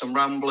 @Wrexham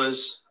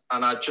Ramblers,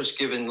 and our Just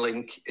Giving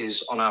link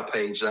is on our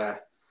page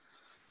there.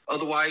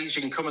 Otherwise,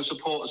 you can come and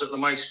support us at the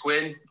Mice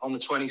Gwyn on the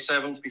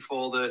 27th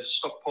before the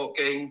Stockport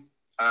game,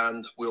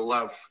 and we'll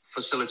have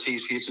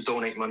facilities for you to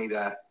donate money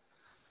there.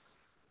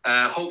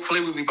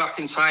 Hopefully, we'll be back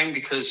in time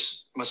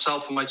because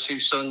myself and my two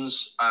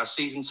sons are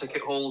season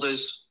ticket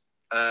holders,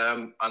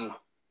 and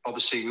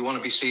obviously we want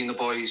to be seeing the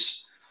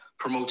boys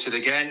promoted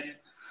again.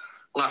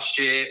 Last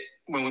year,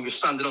 when we were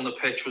standing on the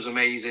pitch, was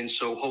amazing,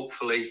 so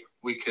hopefully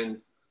we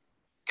can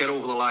get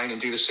over the line and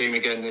do the same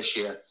again this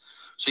year.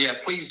 So yeah,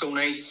 please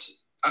donate.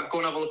 Go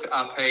and have a look at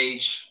our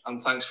page,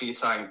 and thanks for your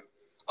time.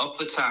 Up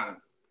the town.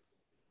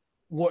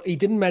 What he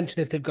didn't mention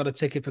if they've got a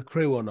ticket for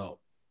Crewe or not.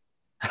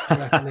 I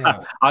reckon they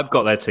have. I've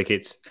got their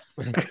tickets.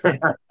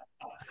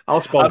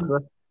 I'll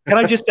sponsor. Can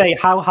I just say,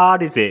 how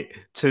hard is it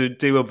to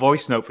do a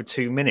voice note for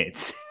 2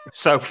 minutes?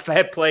 So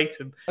fair play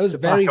to. It was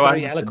very, Paco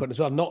very Anderson. eloquent as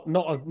well.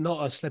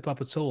 Not a slip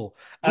up at all.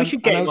 We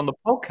should get him on the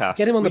podcast.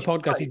 Get him on the We should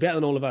podcast. try. He's better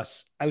than all of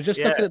us. I was just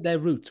Yeah. looking at their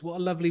route. What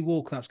a lovely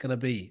walk that's going to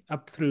be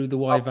up through the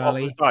Wye Off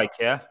Valley. the bike,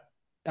 yeah.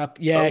 Up,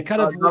 yeah, Oh,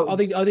 kind of. no. Are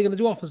they going to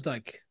do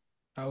Offansdyke?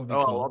 That would be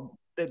cool. Oh,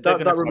 they're That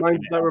gonna touch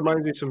reminds on it.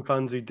 reminds me of some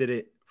fans who did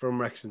it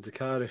from Wrexham to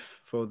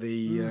Cardiff for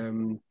the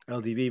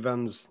LDV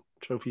Vans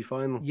Trophy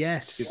Final.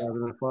 Yes.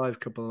 2005. A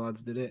couple of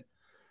lads did it.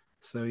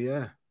 So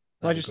yeah.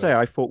 Can I just say,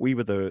 I thought we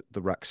were the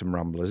Wrexham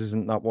Ramblers.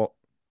 Isn't that what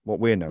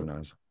we're known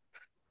as?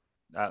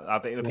 I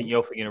think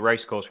you're thinking a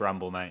racecourse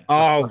ramble, mate.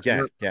 Oh,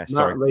 yeah.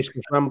 Sorry,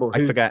 Racecourse Ramble.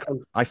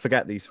 I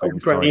forget these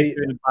things. Brent, Sorry. He's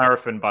doing a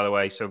marathon, by the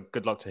way, so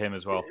good luck to him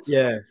as well.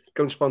 Yeah,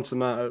 go and sponsor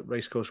Matt at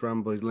Racecourse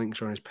Ramble. His links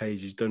are on his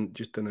page. He's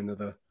just done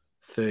another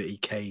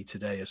 30K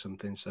today or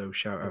something. So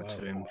shout out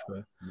to him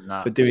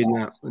for doing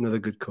that. Another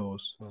good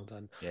cause. Well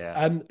done.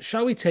 Yeah.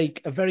 Shall we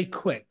take a very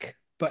quick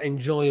but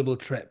enjoyable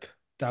trip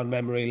down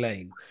memory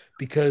lane?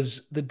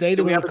 Because the day that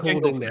Do we we're have a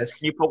jingle recording for this,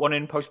 Can you put one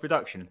in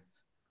post-production?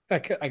 I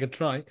could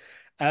try.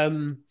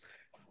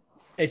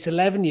 It's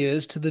 11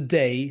 years to the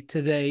day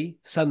today,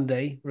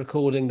 Sunday,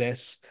 recording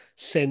this,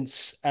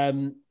 since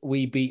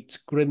we beat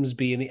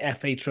Grimsby in the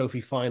FA Trophy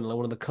final,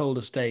 one of the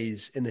coldest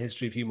days in the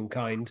history of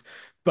humankind,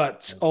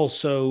 but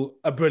also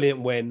a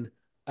brilliant win.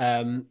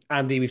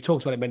 Andy, we've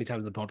talked about it many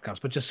times in the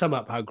podcast, but just sum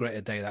up how great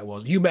a day that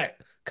was. You met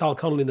Carl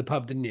Connolly in the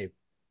pub, didn't you?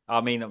 I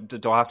mean,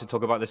 do I have to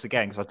talk about this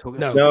again? Because I talk.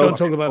 No, don't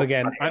talk about it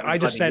again. I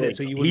just said it,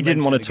 so you. He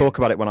didn't want to talk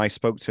about it when I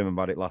spoke to him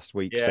about it last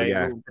week. Yeah, So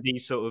yeah, did he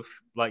sort of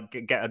like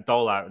get a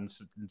doll out and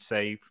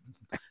say?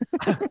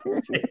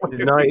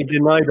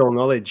 Denied all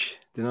knowledge.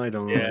 Denied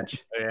all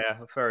knowledge. Yeah,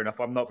 fair enough.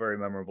 I'm not very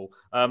memorable.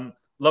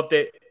 Loved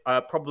it.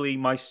 Probably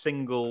the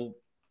single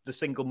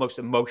most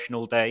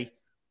emotional day.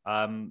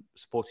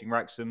 Supporting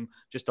Wrexham.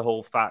 Just the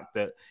whole fact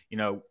that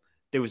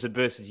there was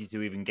adversity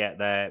to even get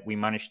there. We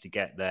managed to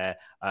get there.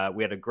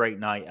 We had a great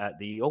night at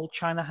the Old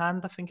China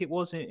Hand, I think it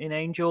was, in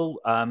Angel.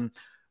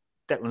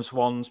 Declan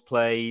Swans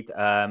played.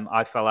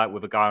 I fell out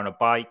with a guy on a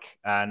bike,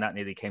 and that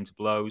nearly came to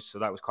blows. So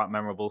that was quite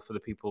memorable for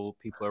the people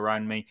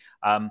around me.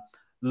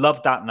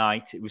 Loved that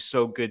night. It was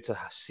so good to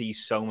see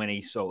so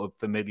many sort of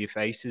familiar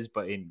faces,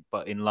 but in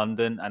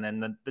London. And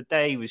then the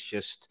day was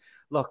just,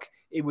 look,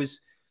 it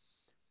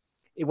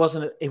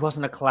wasn't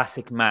a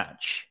classic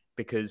match,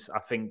 because I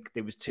think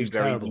it was two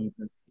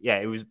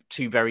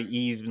very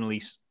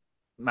evenly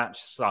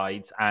matched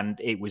sides, and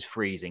it was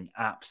freezing.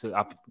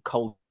 Absolutely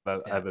cold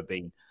I've ever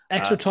been.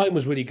 Extra time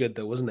was really good,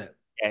 though, wasn't it?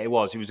 Yeah, it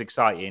was. It was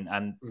exciting,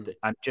 and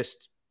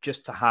just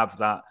to have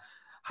that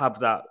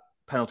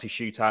penalty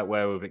shootout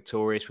where we're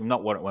victorious. We've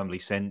not won at Wembley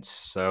since,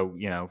 so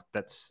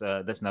let's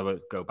never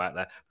go back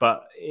there.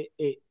 But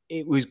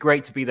it was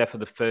great to be there for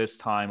the first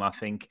time. I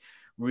think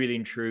really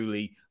and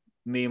truly,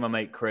 me and my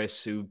mate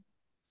Chris, who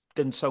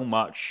done so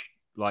much.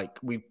 Like,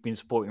 we've been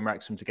supporting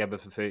Wrexham together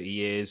for 30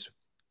 years.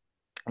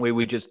 We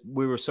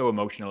were so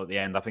emotional at the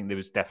end. I think there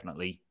was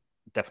definitely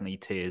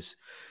tears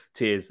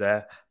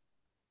there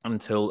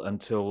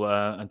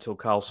until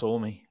Carl saw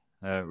me,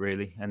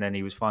 really, and then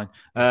he was fine.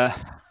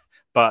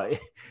 But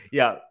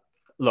yeah,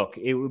 look,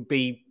 it would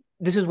be.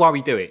 This is why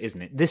we do it,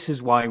 isn't it? This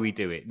is why we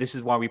do it. This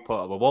is why we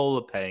put up with all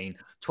the pain,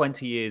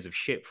 20 years of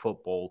shit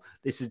football.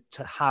 This is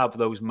to have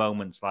those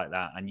moments like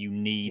that, and you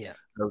need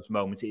those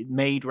moments. It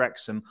made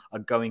Wrexham a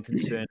going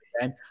concern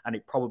then, and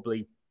it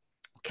probably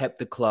kept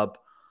the club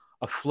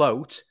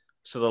afloat,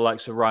 so the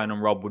likes of Ryan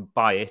and Rob would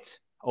buy it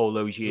all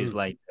those years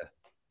later.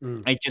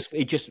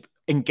 It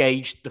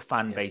engaged the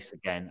fan base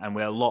again. And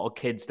with a lot of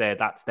kids there,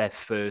 that's their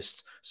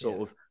first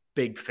sort of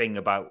big thing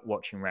about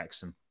watching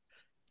Wrexham.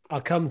 I'll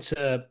come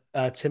to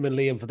Tim and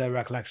Liam for their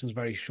recollections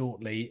very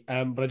shortly.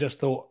 But I just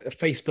thought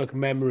Facebook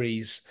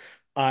memories.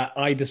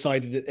 I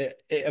decided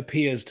it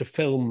appears to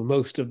film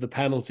most of the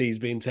penalties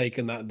being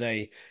taken that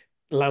day.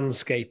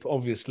 Landscape,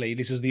 obviously.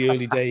 This was the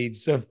early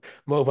days of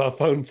mobile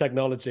phone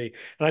technology.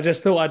 And I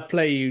just thought I'd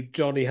play you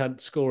Johnny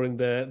Hunt scoring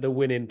the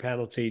winning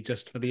penalty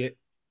just for the...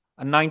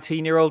 A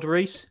 19-year-old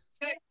Reece?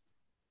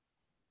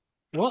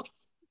 What?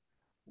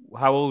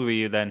 How old were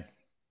you then?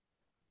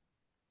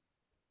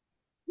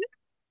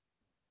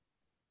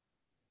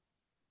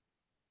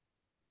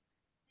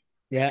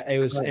 Yeah,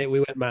 we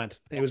went mad.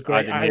 It was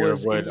great. I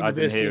was in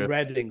university in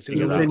Reading, so it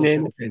was a local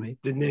trip for me.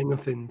 Didn't hear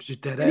nothing.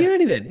 Just dead air. Didn't hear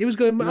anything. He was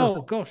going. No.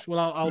 Oh gosh. Well,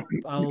 I'll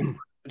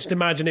just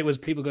imagine it was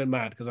people going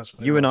mad because that's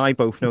what you and I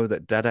both know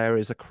that dead air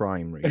is a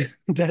crime, Reece.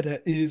 Dead air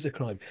is a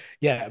crime.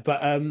 Yeah,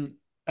 but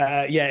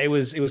yeah, it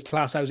was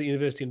class. I was at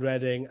university in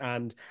Reading,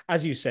 and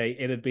as you say,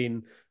 it had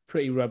been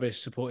pretty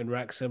rubbish supporting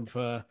Wrexham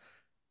for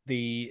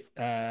the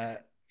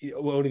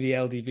only the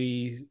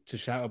LDV to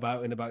shout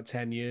about in about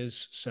 10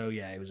 years. So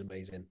yeah, it was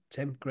amazing.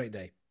 Tim, great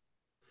day.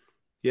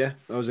 Yeah,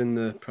 I was in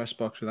the press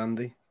box with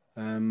Andy,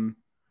 and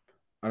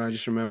I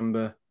just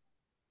remember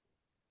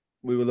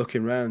we were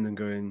looking around and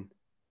going,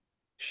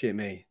 "Shit,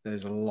 me,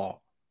 there's a lot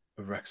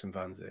of Wrexham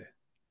fans here,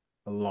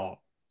 a lot."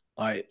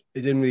 It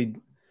didn't really.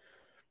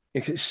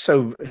 It's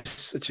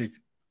such a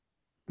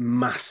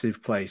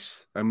massive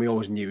place, and we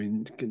always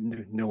knew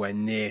nowhere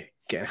near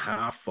getting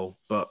half full,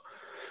 but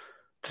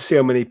to see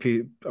how many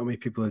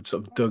people had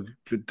sort of dug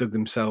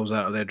themselves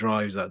out of their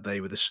drives that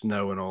day with the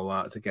snow and all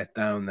that to get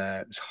down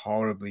there. It was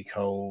horribly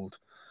cold.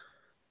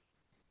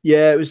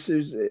 Yeah, it was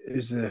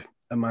a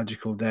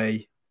magical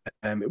day.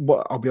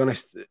 I'll be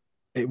honest,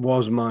 it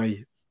was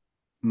my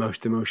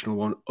most emotional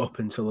one up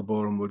until the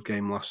Boreham Wood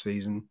game last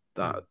season.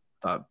 That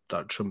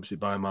trumps it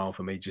by a mile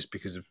for me, just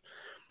because of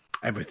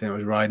everything I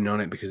was riding on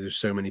it, because there's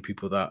so many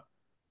people that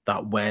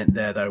weren't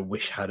there that I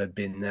wish had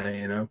been there,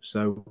 you know.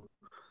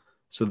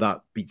 So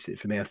that beats it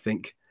for me, I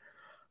think.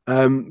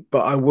 But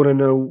I want to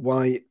know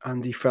why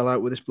Andy fell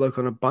out with this bloke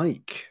on a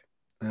bike.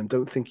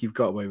 Don't think you've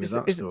got away with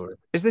that story.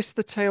 Is this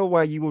the tale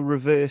where you were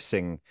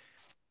reversing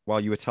while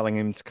you were telling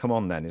him to come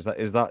on then? Is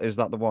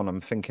that the one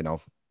I'm thinking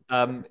of?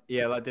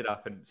 Yeah, that did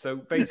happen. So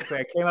basically,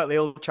 I came out the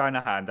old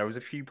China hand. I was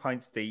a few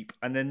pints deep,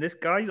 and then this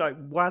guy like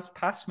whizzed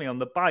past me on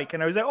the bike,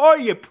 and I was like, "Oh,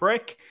 you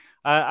prick!"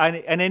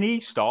 And then he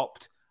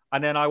stopped,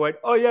 and then I went,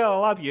 "Oh yeah,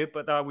 I'll have you."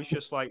 But I was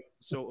just like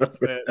sort of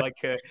when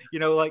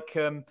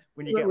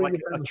you get like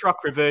a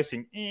truck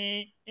reversing,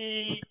 and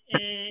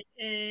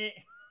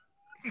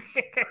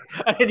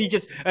he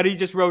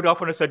just rode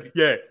off, and I said,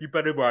 "Yeah, you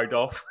better ride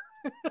off."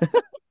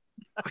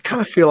 I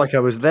kind of feel like I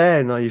was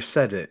there now you've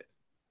said it.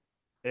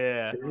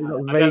 Yeah.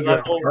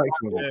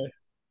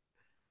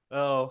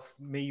 Oh,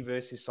 me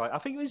versus site. I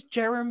think it was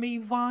Jeremy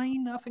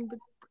Vine. I think the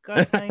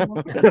guy's name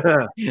was.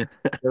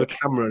 The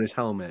camera on his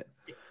helmet.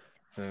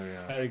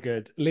 Yeah. Very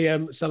good.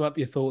 Liam, sum up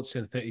your thoughts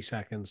in 30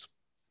 seconds.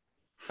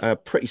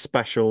 Pretty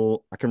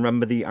special. I can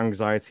remember the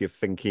anxiety of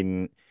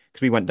thinking,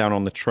 because we went down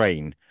on the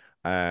train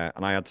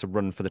and I had to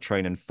run for the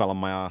train and fell on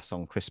my ass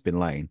on Crispin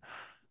Lane.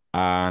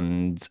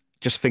 And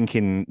just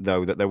thinking,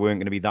 though, that there weren't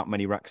going to be that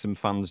many Wrexham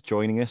fans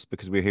joining us,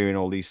 because we're hearing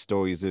all these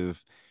stories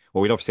of,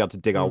 well, we'd obviously had to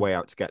dig our way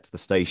out to get to the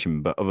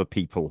station, but other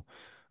people.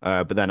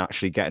 But then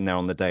actually getting there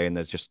on the day and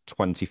there's just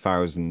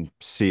 20,000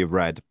 sea of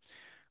red.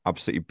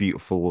 Absolutely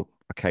beautiful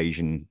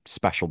occasion,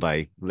 special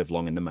day, live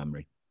long in the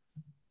memory.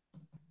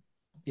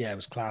 Yeah, it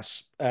was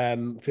class.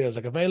 Feels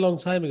like a very long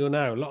time ago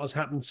now. A lot has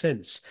happened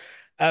since.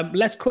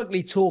 Let's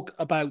quickly talk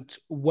about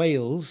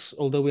Wales,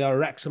 although we are a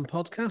Wrexham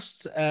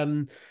podcast.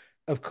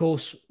 Of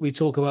course, we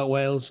talk about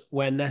Wales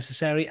when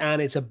necessary,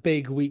 and it's a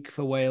big week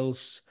for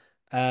Wales.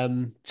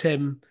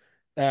 Tim,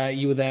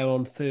 you were there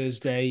on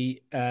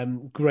Thursday.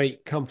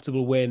 Great,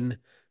 comfortable win.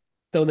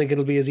 Don't think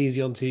it'll be as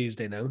easy on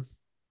Tuesday, no?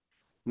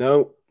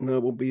 No, it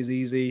won't be as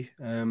easy.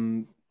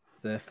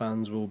 Their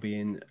fans will be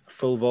in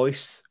full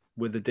voice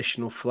with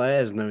additional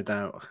flares, no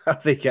doubt. How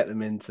they get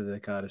them into the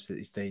Cardiff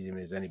City Stadium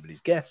is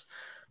anybody's guess,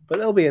 but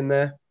they'll be in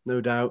there,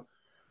 no doubt.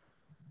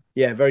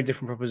 Yeah, very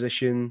different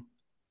proposition.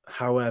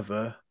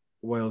 However,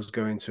 Wales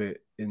go into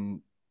it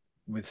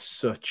with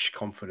such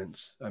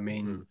confidence. I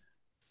mean,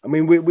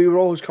 we were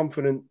always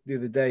confident the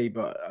other day,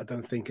 but I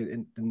don't think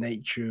in the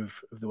nature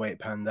of the way it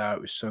panned out,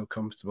 it was so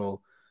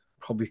comfortable.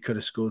 Probably could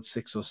have scored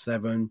 6 or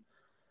 7.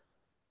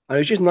 And it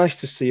was just nice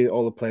to see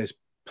all the players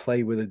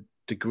play with a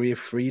degree of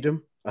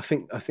freedom. I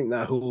think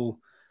that whole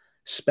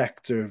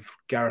spectre of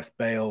Gareth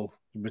Bale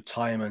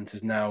retirement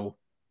has now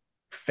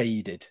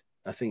faded.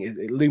 I think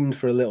it loomed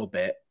for a little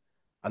bit,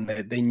 and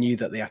they knew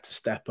that they had to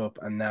step up,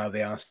 and now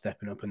they are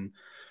stepping up. And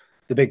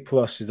the big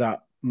plus is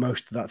that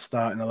most of that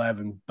starting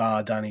 11,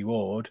 bar Danny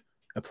Ward,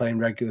 are playing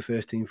regular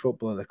first team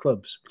football at the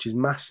clubs, which is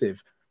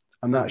massive.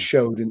 And that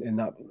showed in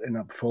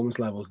that performance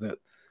levels that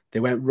they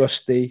weren't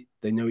rusty.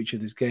 They know each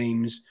other's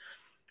games.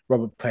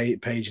 Robert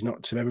Page,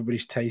 not to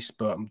everybody's taste,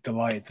 but I'm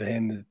delighted for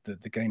him.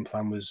 The game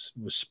plan was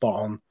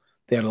spot on.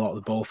 They had a lot of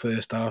the ball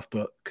first half,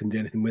 but couldn't do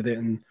anything with it.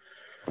 And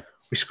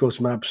we scored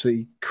some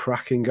absolutely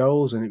cracking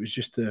goals, and it was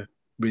just a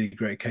really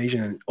great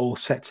occasion, and it all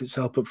sets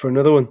itself up for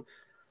another one.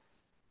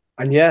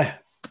 And yeah,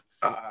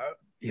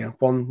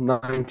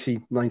 90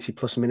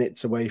 plus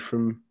minutes away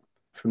from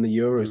the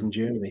Euros in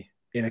Germany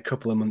in a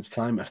couple of months'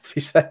 time, has to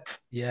be said.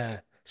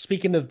 Yeah.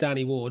 Speaking of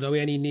Danny Ward, are we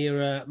any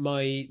nearer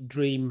my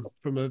dream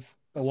from a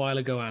while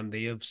ago,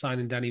 Andy, of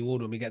signing Danny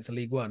Ward when we get to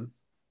League One?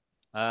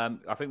 I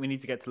think we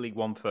need to get to League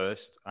One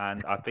first,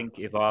 and I think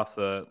if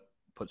Arthur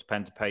puts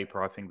pen to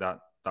paper, I think that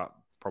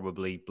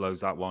probably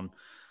blows that one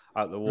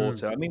out the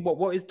water. I mean,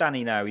 what is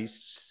Danny now?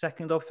 He's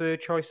second or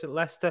third choice at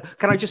Leicester.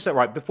 Can I just say,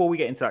 right before we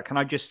get into that, can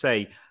I just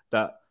say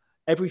that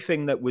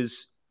everything that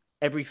was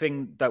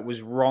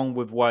wrong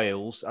with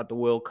Wales at the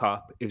World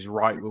Cup is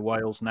right with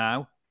Wales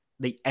now.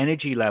 The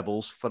energy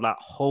levels for that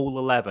whole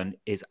 11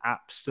 is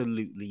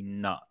absolutely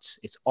nuts.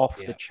 It's off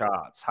the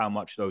charts how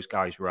much those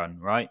guys run,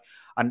 right?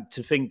 And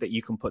to think that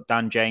you can put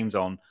Dan James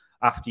on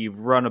after you've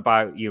run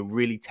about, you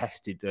really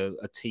tested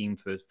a team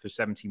for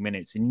 70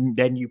 minutes, and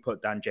then you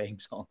put Dan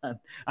James on, and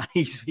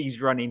he's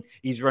running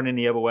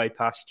the other way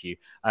past you.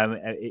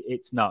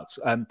 It's nuts.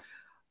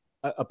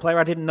 A player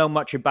I didn't know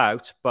much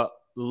about, but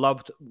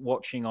loved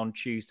watching on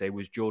Tuesday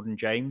was Jordan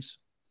James.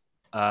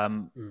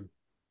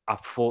 I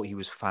thought he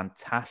was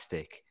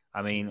fantastic.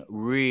 I mean,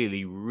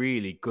 really,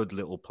 really good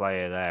little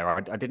player there.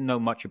 I didn't know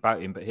much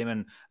about him, but him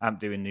and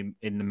Ampdu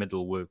in the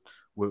middle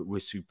were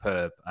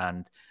superb.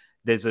 And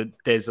there's a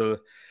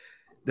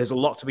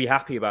lot to be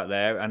happy about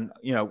there. And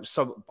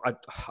so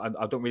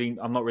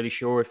I'm not really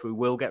sure if we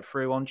will get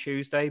through on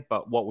Tuesday,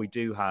 but what we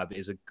do have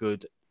is a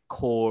good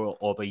core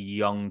of a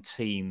young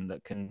team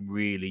that can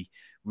really,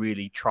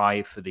 really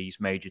try for these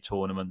major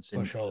tournaments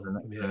for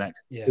the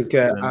next. I think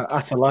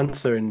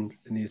Atalanta in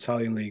the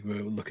Italian league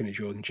were looking at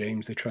Jordan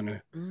James. They're trying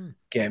to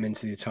get him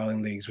into the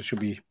Italian leagues, which will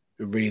be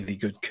a really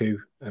good coup.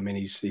 I mean,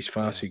 he's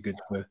far too good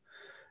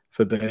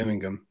for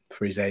Birmingham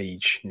for his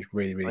age. He's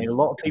really, really. I mean, a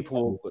lot of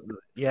people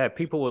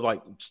were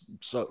like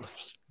sort of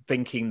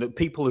thinking that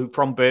people who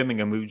from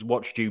Birmingham who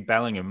watched Jude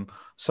Bellingham,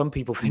 some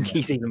people think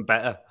he's even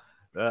better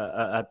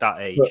at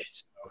that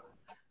age.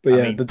 But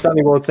I mean, the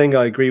Danny Ward thing,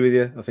 I agree with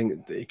you. I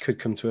think it could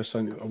come to us.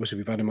 Obviously,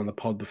 we've had him on the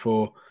pod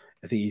before.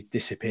 I think he's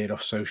disappeared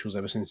off socials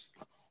ever since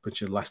a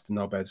bunch of Leicester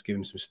knobheads give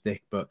him some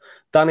stick. But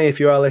Danny, if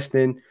you are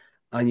listening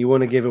and you want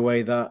to give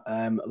away that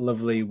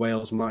lovely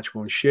Wales Match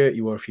 1 shirt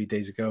you wore a few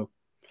days ago,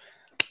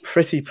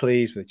 pretty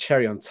pleased with a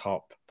cherry on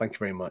top. Thank you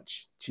very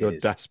much. Cheers. You're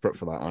desperate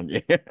for that, aren't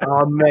you?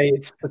 Oh, mate,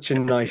 it's such a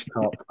nice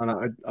top.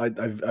 And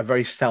I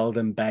very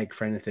seldom beg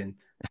for anything.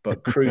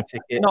 But Crewe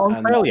ticket. Not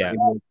on sale yet.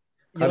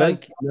 No,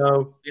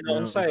 you're not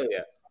on sale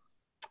yet.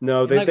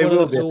 No, they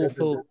will be.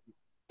 Awful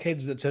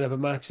kids that turn up at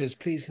matches.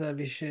 Please, can I have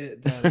your shirt,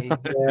 Danny?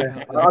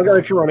 I'll go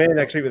if you want in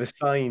next week with a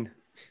sign.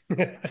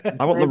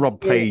 I want the Rob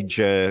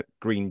Page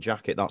green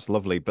jacket. That's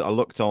lovely. But I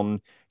looked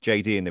on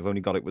JD and they've only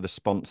got it with the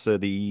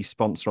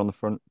sponsor on the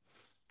front.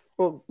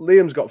 Well,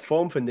 Liam's got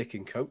form for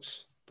nicking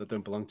coats that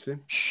don't belong to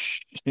him.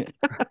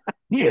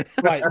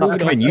 Right, that's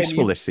coming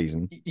useful this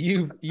season.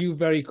 You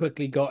very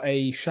quickly got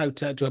a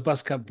shout out to a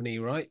bus company,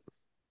 right?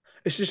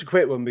 It's just a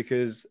quick one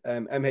because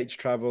MH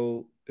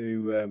Travel,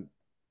 who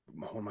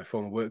one of my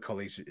former work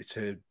colleagues, it's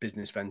her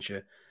business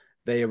venture.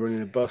 They are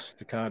running a bus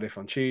to Cardiff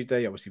on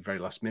Tuesday, obviously very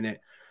last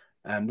minute.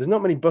 There's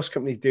not many bus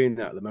companies doing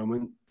that at the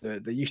moment. There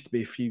used to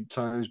be a few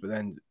times, but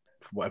then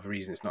for whatever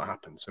reason, it's not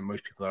happened. So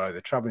most people are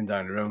either travelling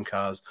down their own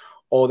cars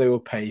or they will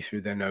pay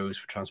through their nose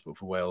for Transport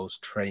for Wales,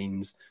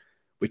 trains,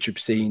 which I've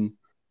seen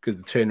because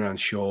the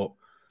turnaround's short.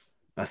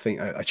 I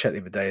think I checked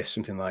the other day, it's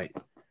something like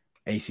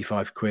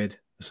 85 quid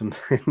or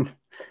something.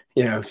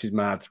 Which is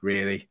mad,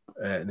 really,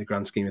 in the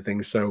grand scheme of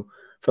things. So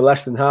for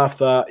less than half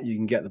that, you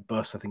can get the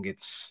bus. I think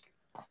it's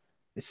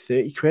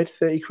 30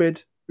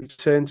 quid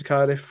return to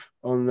Cardiff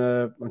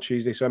on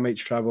Tuesday. So MH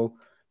Travel,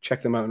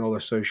 check them out on all their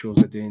socials.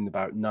 They're doing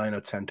about 9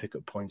 or 10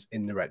 pickup points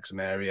in the Wrexham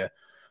area.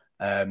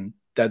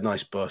 Dead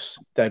nice bus,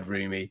 dead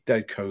roomy,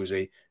 dead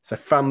cozy. It's a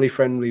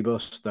family-friendly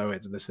bus, though.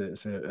 It's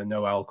a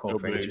no alcohol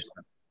thing. Booze. Just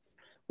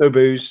no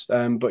booze.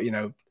 But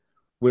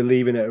we're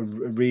leaving at a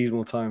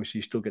reasonable time, so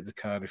you still get to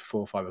Cardiff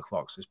 4 or 5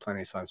 o'clock. So there's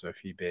plenty of time to have a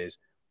few beers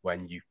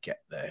when you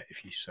get there,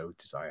 if you so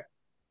desire.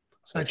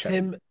 So thanks,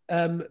 Tim.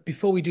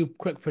 Before we do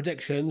quick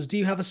predictions, do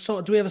we have a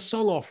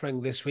song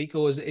offering this week,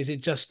 or is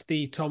it just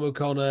the Tom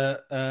O'Connor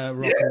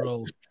rock and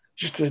roll?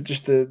 Just the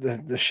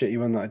shitty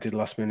one that I did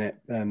last minute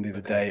the other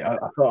day. I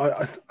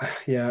thought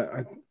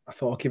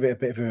I'll give it a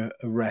bit of a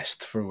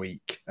rest for a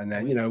week, and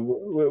then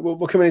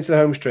we're coming into the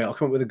home straight. I'll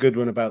come up with a good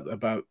one about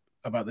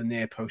the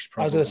near post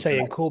problem. I was going to say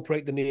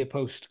incorporate the near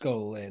post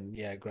goal in.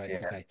 Yeah, great.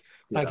 Yeah. Okay,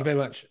 thank you very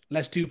much.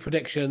 Let's do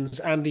predictions.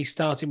 Andy,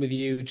 starting with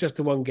you, just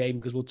the one game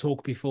because we'll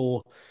talk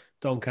before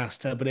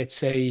Doncaster, but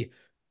it's a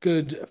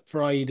Good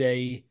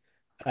Friday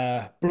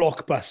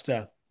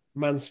blockbuster.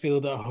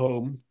 Mansfield at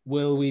home.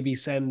 Will we be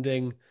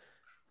sending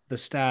the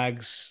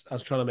Stags? I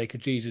was trying to make a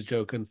Jesus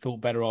joke and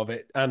thought better of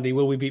it. Andy,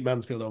 will we beat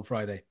Mansfield on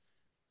Friday?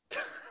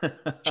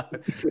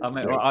 I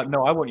mean,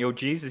 no, I want your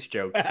Jesus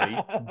joke, please.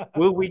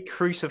 Will we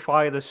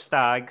crucify the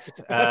stags?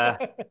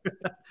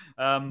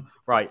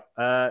 Right.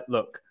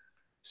 Look.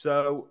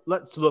 So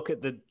let's look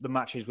at the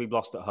matches we've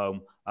lost at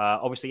home.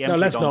 Obviously, No, MK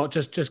let's Don. not.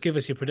 Just give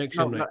us your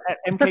prediction, No, mate.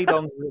 MK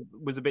Don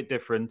was a bit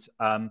different.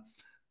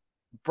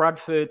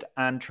 Bradford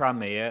and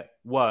Tranmere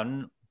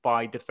won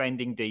by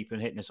defending deep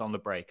and hitting us on the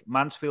break.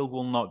 Mansfield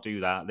will not do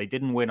that. They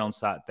didn't win on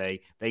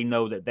Saturday. They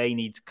know that they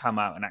need to come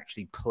out and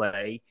actually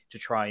play to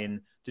try and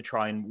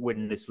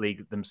win this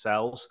league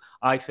themselves.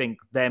 I think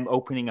them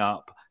opening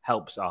up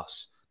helps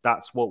us.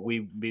 That's what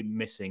we've been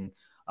missing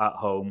at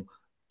home.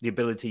 The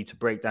ability to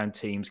break down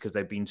teams because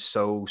they've been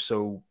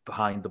so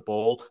behind the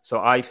ball. So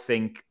I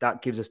think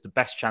that gives us the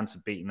best chance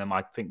of beating them.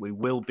 I think we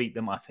will beat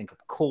them. I think, of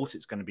course,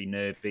 it's going to be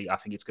nervy. I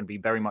think it's going to be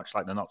very much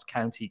like the Notts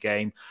County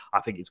game. I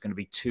think it's going to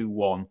be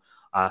 2-1.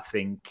 I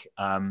think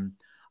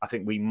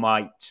they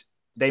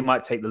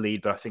might take the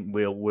lead, but I think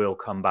we'll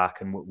come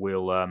back and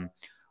we'll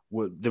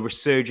the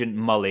resurgent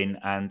Mullin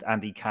and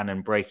Andy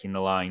Cannon breaking the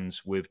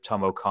lines with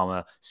Tom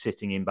O'Connor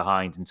sitting in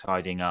behind and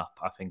tidying up.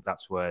 I think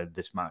that's where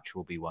this match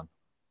will be won.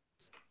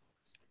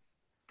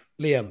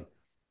 Liam.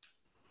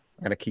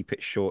 I'm going to keep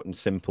it short and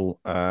simple.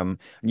 And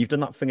you've done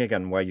that thing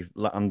again where you've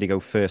let Andy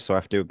go first, so I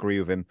have to agree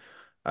with him.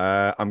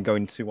 I'm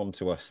going 2-1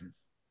 to us.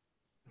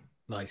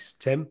 Nice.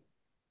 Tim?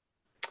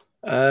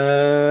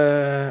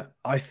 I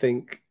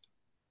think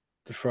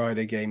the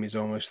Friday game is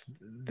almost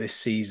this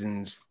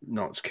season's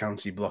Notts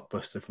County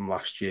blockbuster from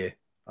last year.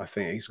 I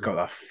think it's got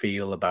that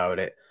feel about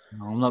it.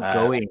 No, I'm not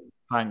going.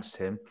 Thanks,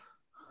 Tim.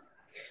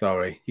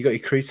 Sorry. You got your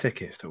Crewe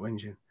tickets to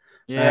Winching.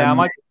 Yeah, I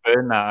might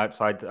burn that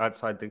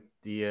outside the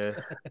you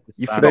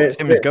forgot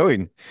Tim's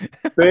going.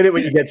 Burn it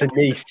when you get to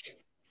Nice.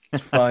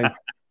 It's fine.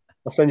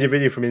 I'll send you a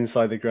video from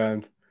inside the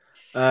ground.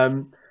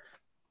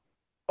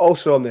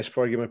 Also on this,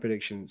 before I give my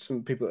prediction,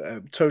 some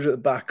people, Toes at the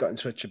Back, got in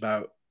touch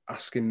about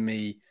asking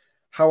me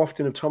how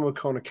often have Tom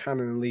O'Connor,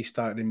 Cannon, and Lee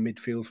started in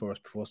midfield for us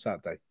before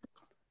Saturday.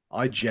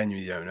 I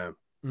genuinely don't know.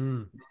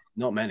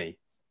 Not many.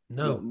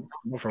 No,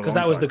 because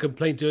that was the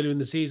complaint earlier in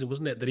the season,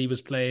 wasn't it? That he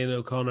was playing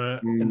O'Connor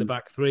in the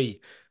back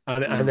three,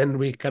 and then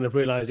we kind of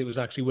realised it was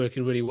actually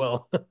working really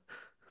well.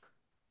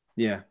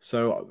 Yeah,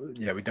 so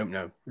yeah, we don't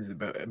know.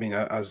 But I mean,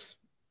 as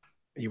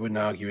you wouldn't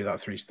argue with that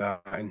 3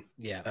 starting,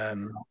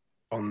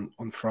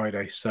 on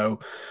Friday. So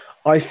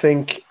I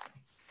think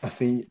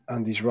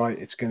Andy's right.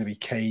 It's going to be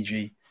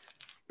cagey,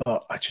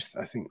 but I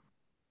think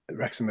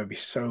Wrexham would be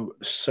so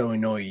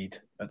annoyed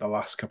at the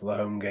last couple of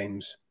home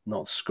games,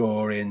 not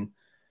scoring,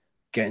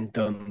 getting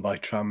done by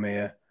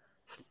Tranmere.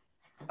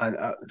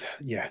 And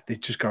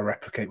they've just got to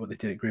replicate what they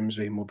did at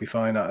Grimsby and we'll be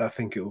fine. I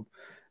think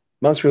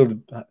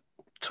Mansfield,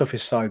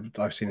 toughest side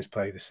I've seen us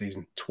play this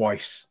season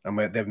twice, and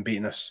they haven't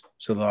beaten us,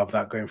 so they'll have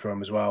that going for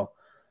them as well.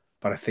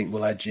 But I think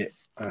we'll edge it,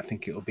 and I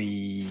think it'll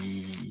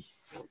be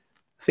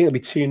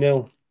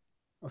 2-0.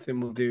 I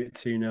think we'll do it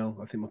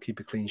 2-0. I think we'll keep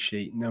a clean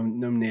sheet. No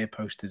near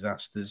post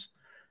disasters.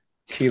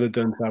 Keeler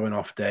Dunn's have an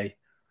off day.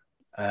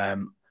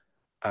 And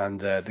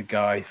the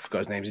guy, I forgot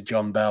his name, is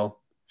John Bell.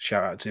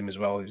 Shout out to him as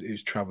well.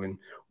 Who's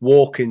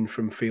walking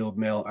from Field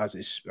Mill as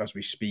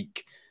we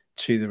speak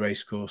to the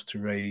racecourse to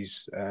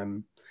raise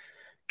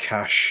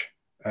cash.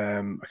 I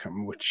can't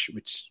remember which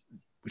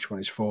one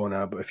it's for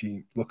now, but if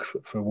you look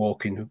for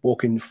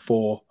walking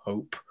for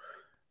hope,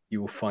 you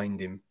will find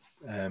him.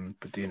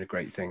 But doing a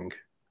great thing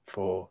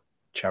for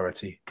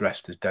charity,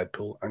 dressed as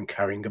Deadpool and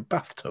carrying a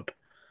bathtub.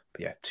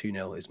 But yeah,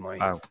 2-0 is my.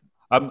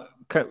 Wow.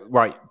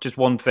 Right. Just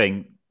one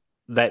thing.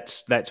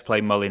 Let's play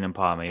Mullin and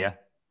Palmer. Yeah.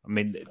 I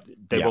mean,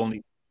 they've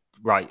only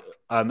right.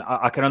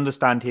 I can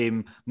understand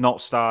him not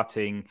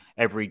starting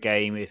every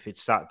game if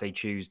it's Saturday,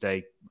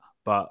 Tuesday,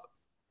 but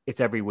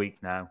it's every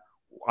week now.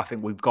 I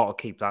think we've got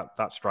to keep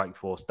that strike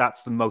force.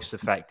 That's the most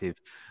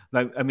effective.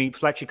 Now, I mean,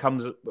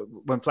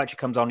 when Fletcher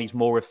comes on, he's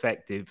more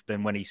effective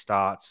than when he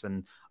starts,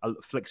 and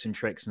flicks and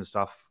tricks and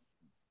stuff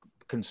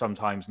can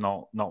sometimes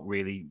not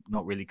really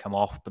come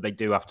off, but they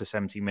do after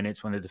 70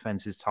 minutes when the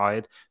defense is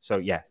tired. So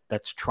yeah,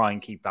 let's try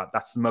and keep that.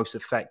 That's the most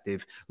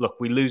effective. Look,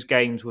 we lose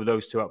games with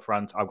those two up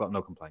front. I've got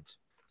no complaints.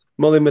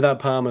 Mullin without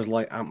Palmer's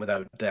like ant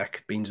without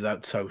deck, beans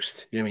without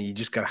toast. You know what I mean? You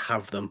just got to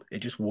have them. It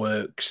just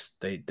works.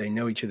 They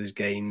know each other's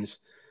games.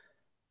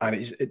 And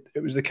it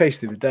was the case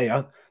the other day.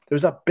 There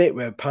was that bit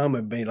where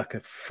Palmer made like a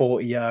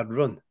 40-yard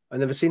run. I've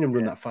never seen him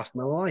run that fast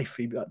in my life.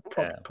 He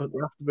proper put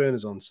the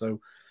afterburners on.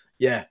 So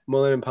yeah,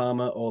 Mullin and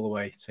Palmer all the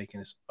way,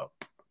 taking us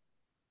up.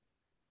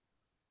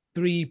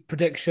 3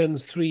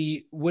 predictions,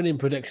 3 winning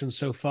predictions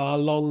so far.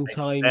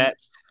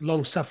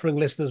 Long-suffering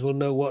listeners will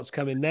know what's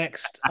coming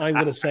next. I'm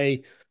going to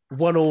say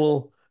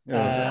 1-1.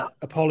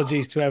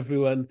 Apologies to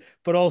everyone,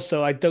 but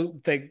also I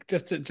don't think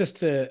just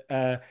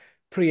to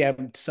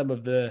preempt some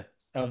of the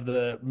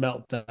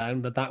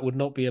meltdown that would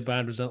not be a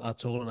bad result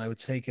at all, and I would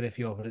take it if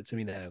you offered it to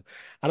me now.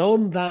 And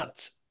on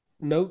that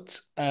note,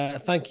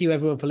 thank you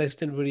everyone for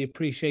listening. Really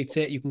appreciate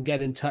it. You can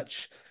get in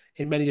touch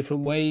in many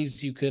different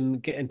ways. You can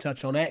get in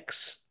touch on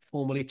X,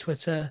 formerly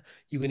Twitter.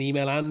 You can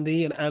email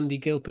Andy and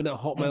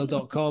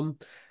andygilpin@hotmail.com.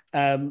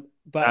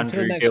 But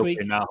until Andrew next week,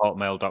 Gilpin at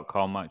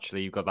hotmail.com.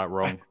 Actually, you got that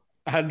wrong.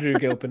 Andrew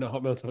Gilpin at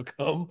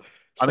hotmail.com.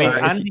 I mean,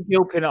 Sorry. Andy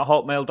Gilpin at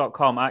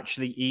hotmail.com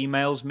actually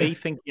emails me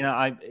thinking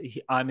that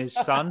I'm his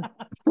son.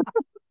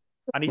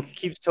 And he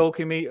keeps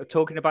talking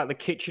about the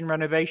kitchen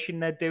renovation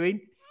they're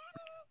doing.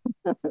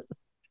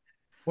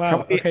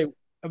 Wow. Okay.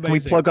 Can we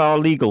Amazing. plug our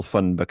legal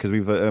fund because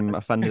we've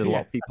offended a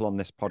lot of people on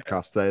this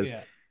podcast? There's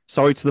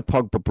sorry to the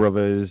Pogba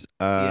brothers.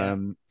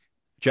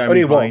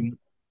 Jeremy Vine.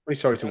 Only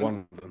sorry to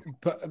one of them.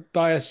 But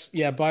buy us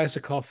a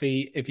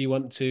coffee if you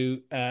want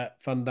to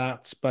fund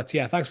that. But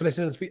yeah, thanks for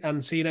listening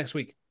and see you next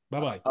week.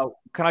 Bye-bye. Oh,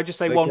 can I just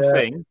say one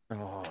thing?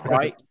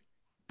 Right.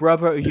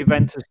 Brother of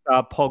Juventus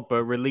star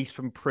Pogba released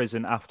from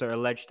prison after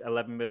alleged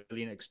 11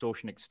 million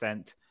extortion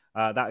extent.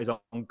 That is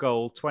on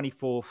goal,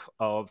 24th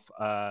of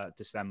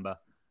December.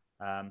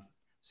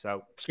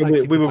 So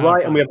we were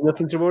right and we have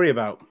nothing to worry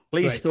about.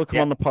 Please still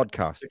come on the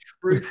podcast. The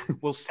truth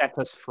will set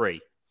us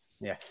free.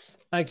 Yes.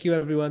 Thank you,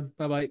 everyone.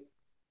 Bye-bye.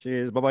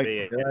 Cheers.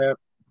 Bye-bye.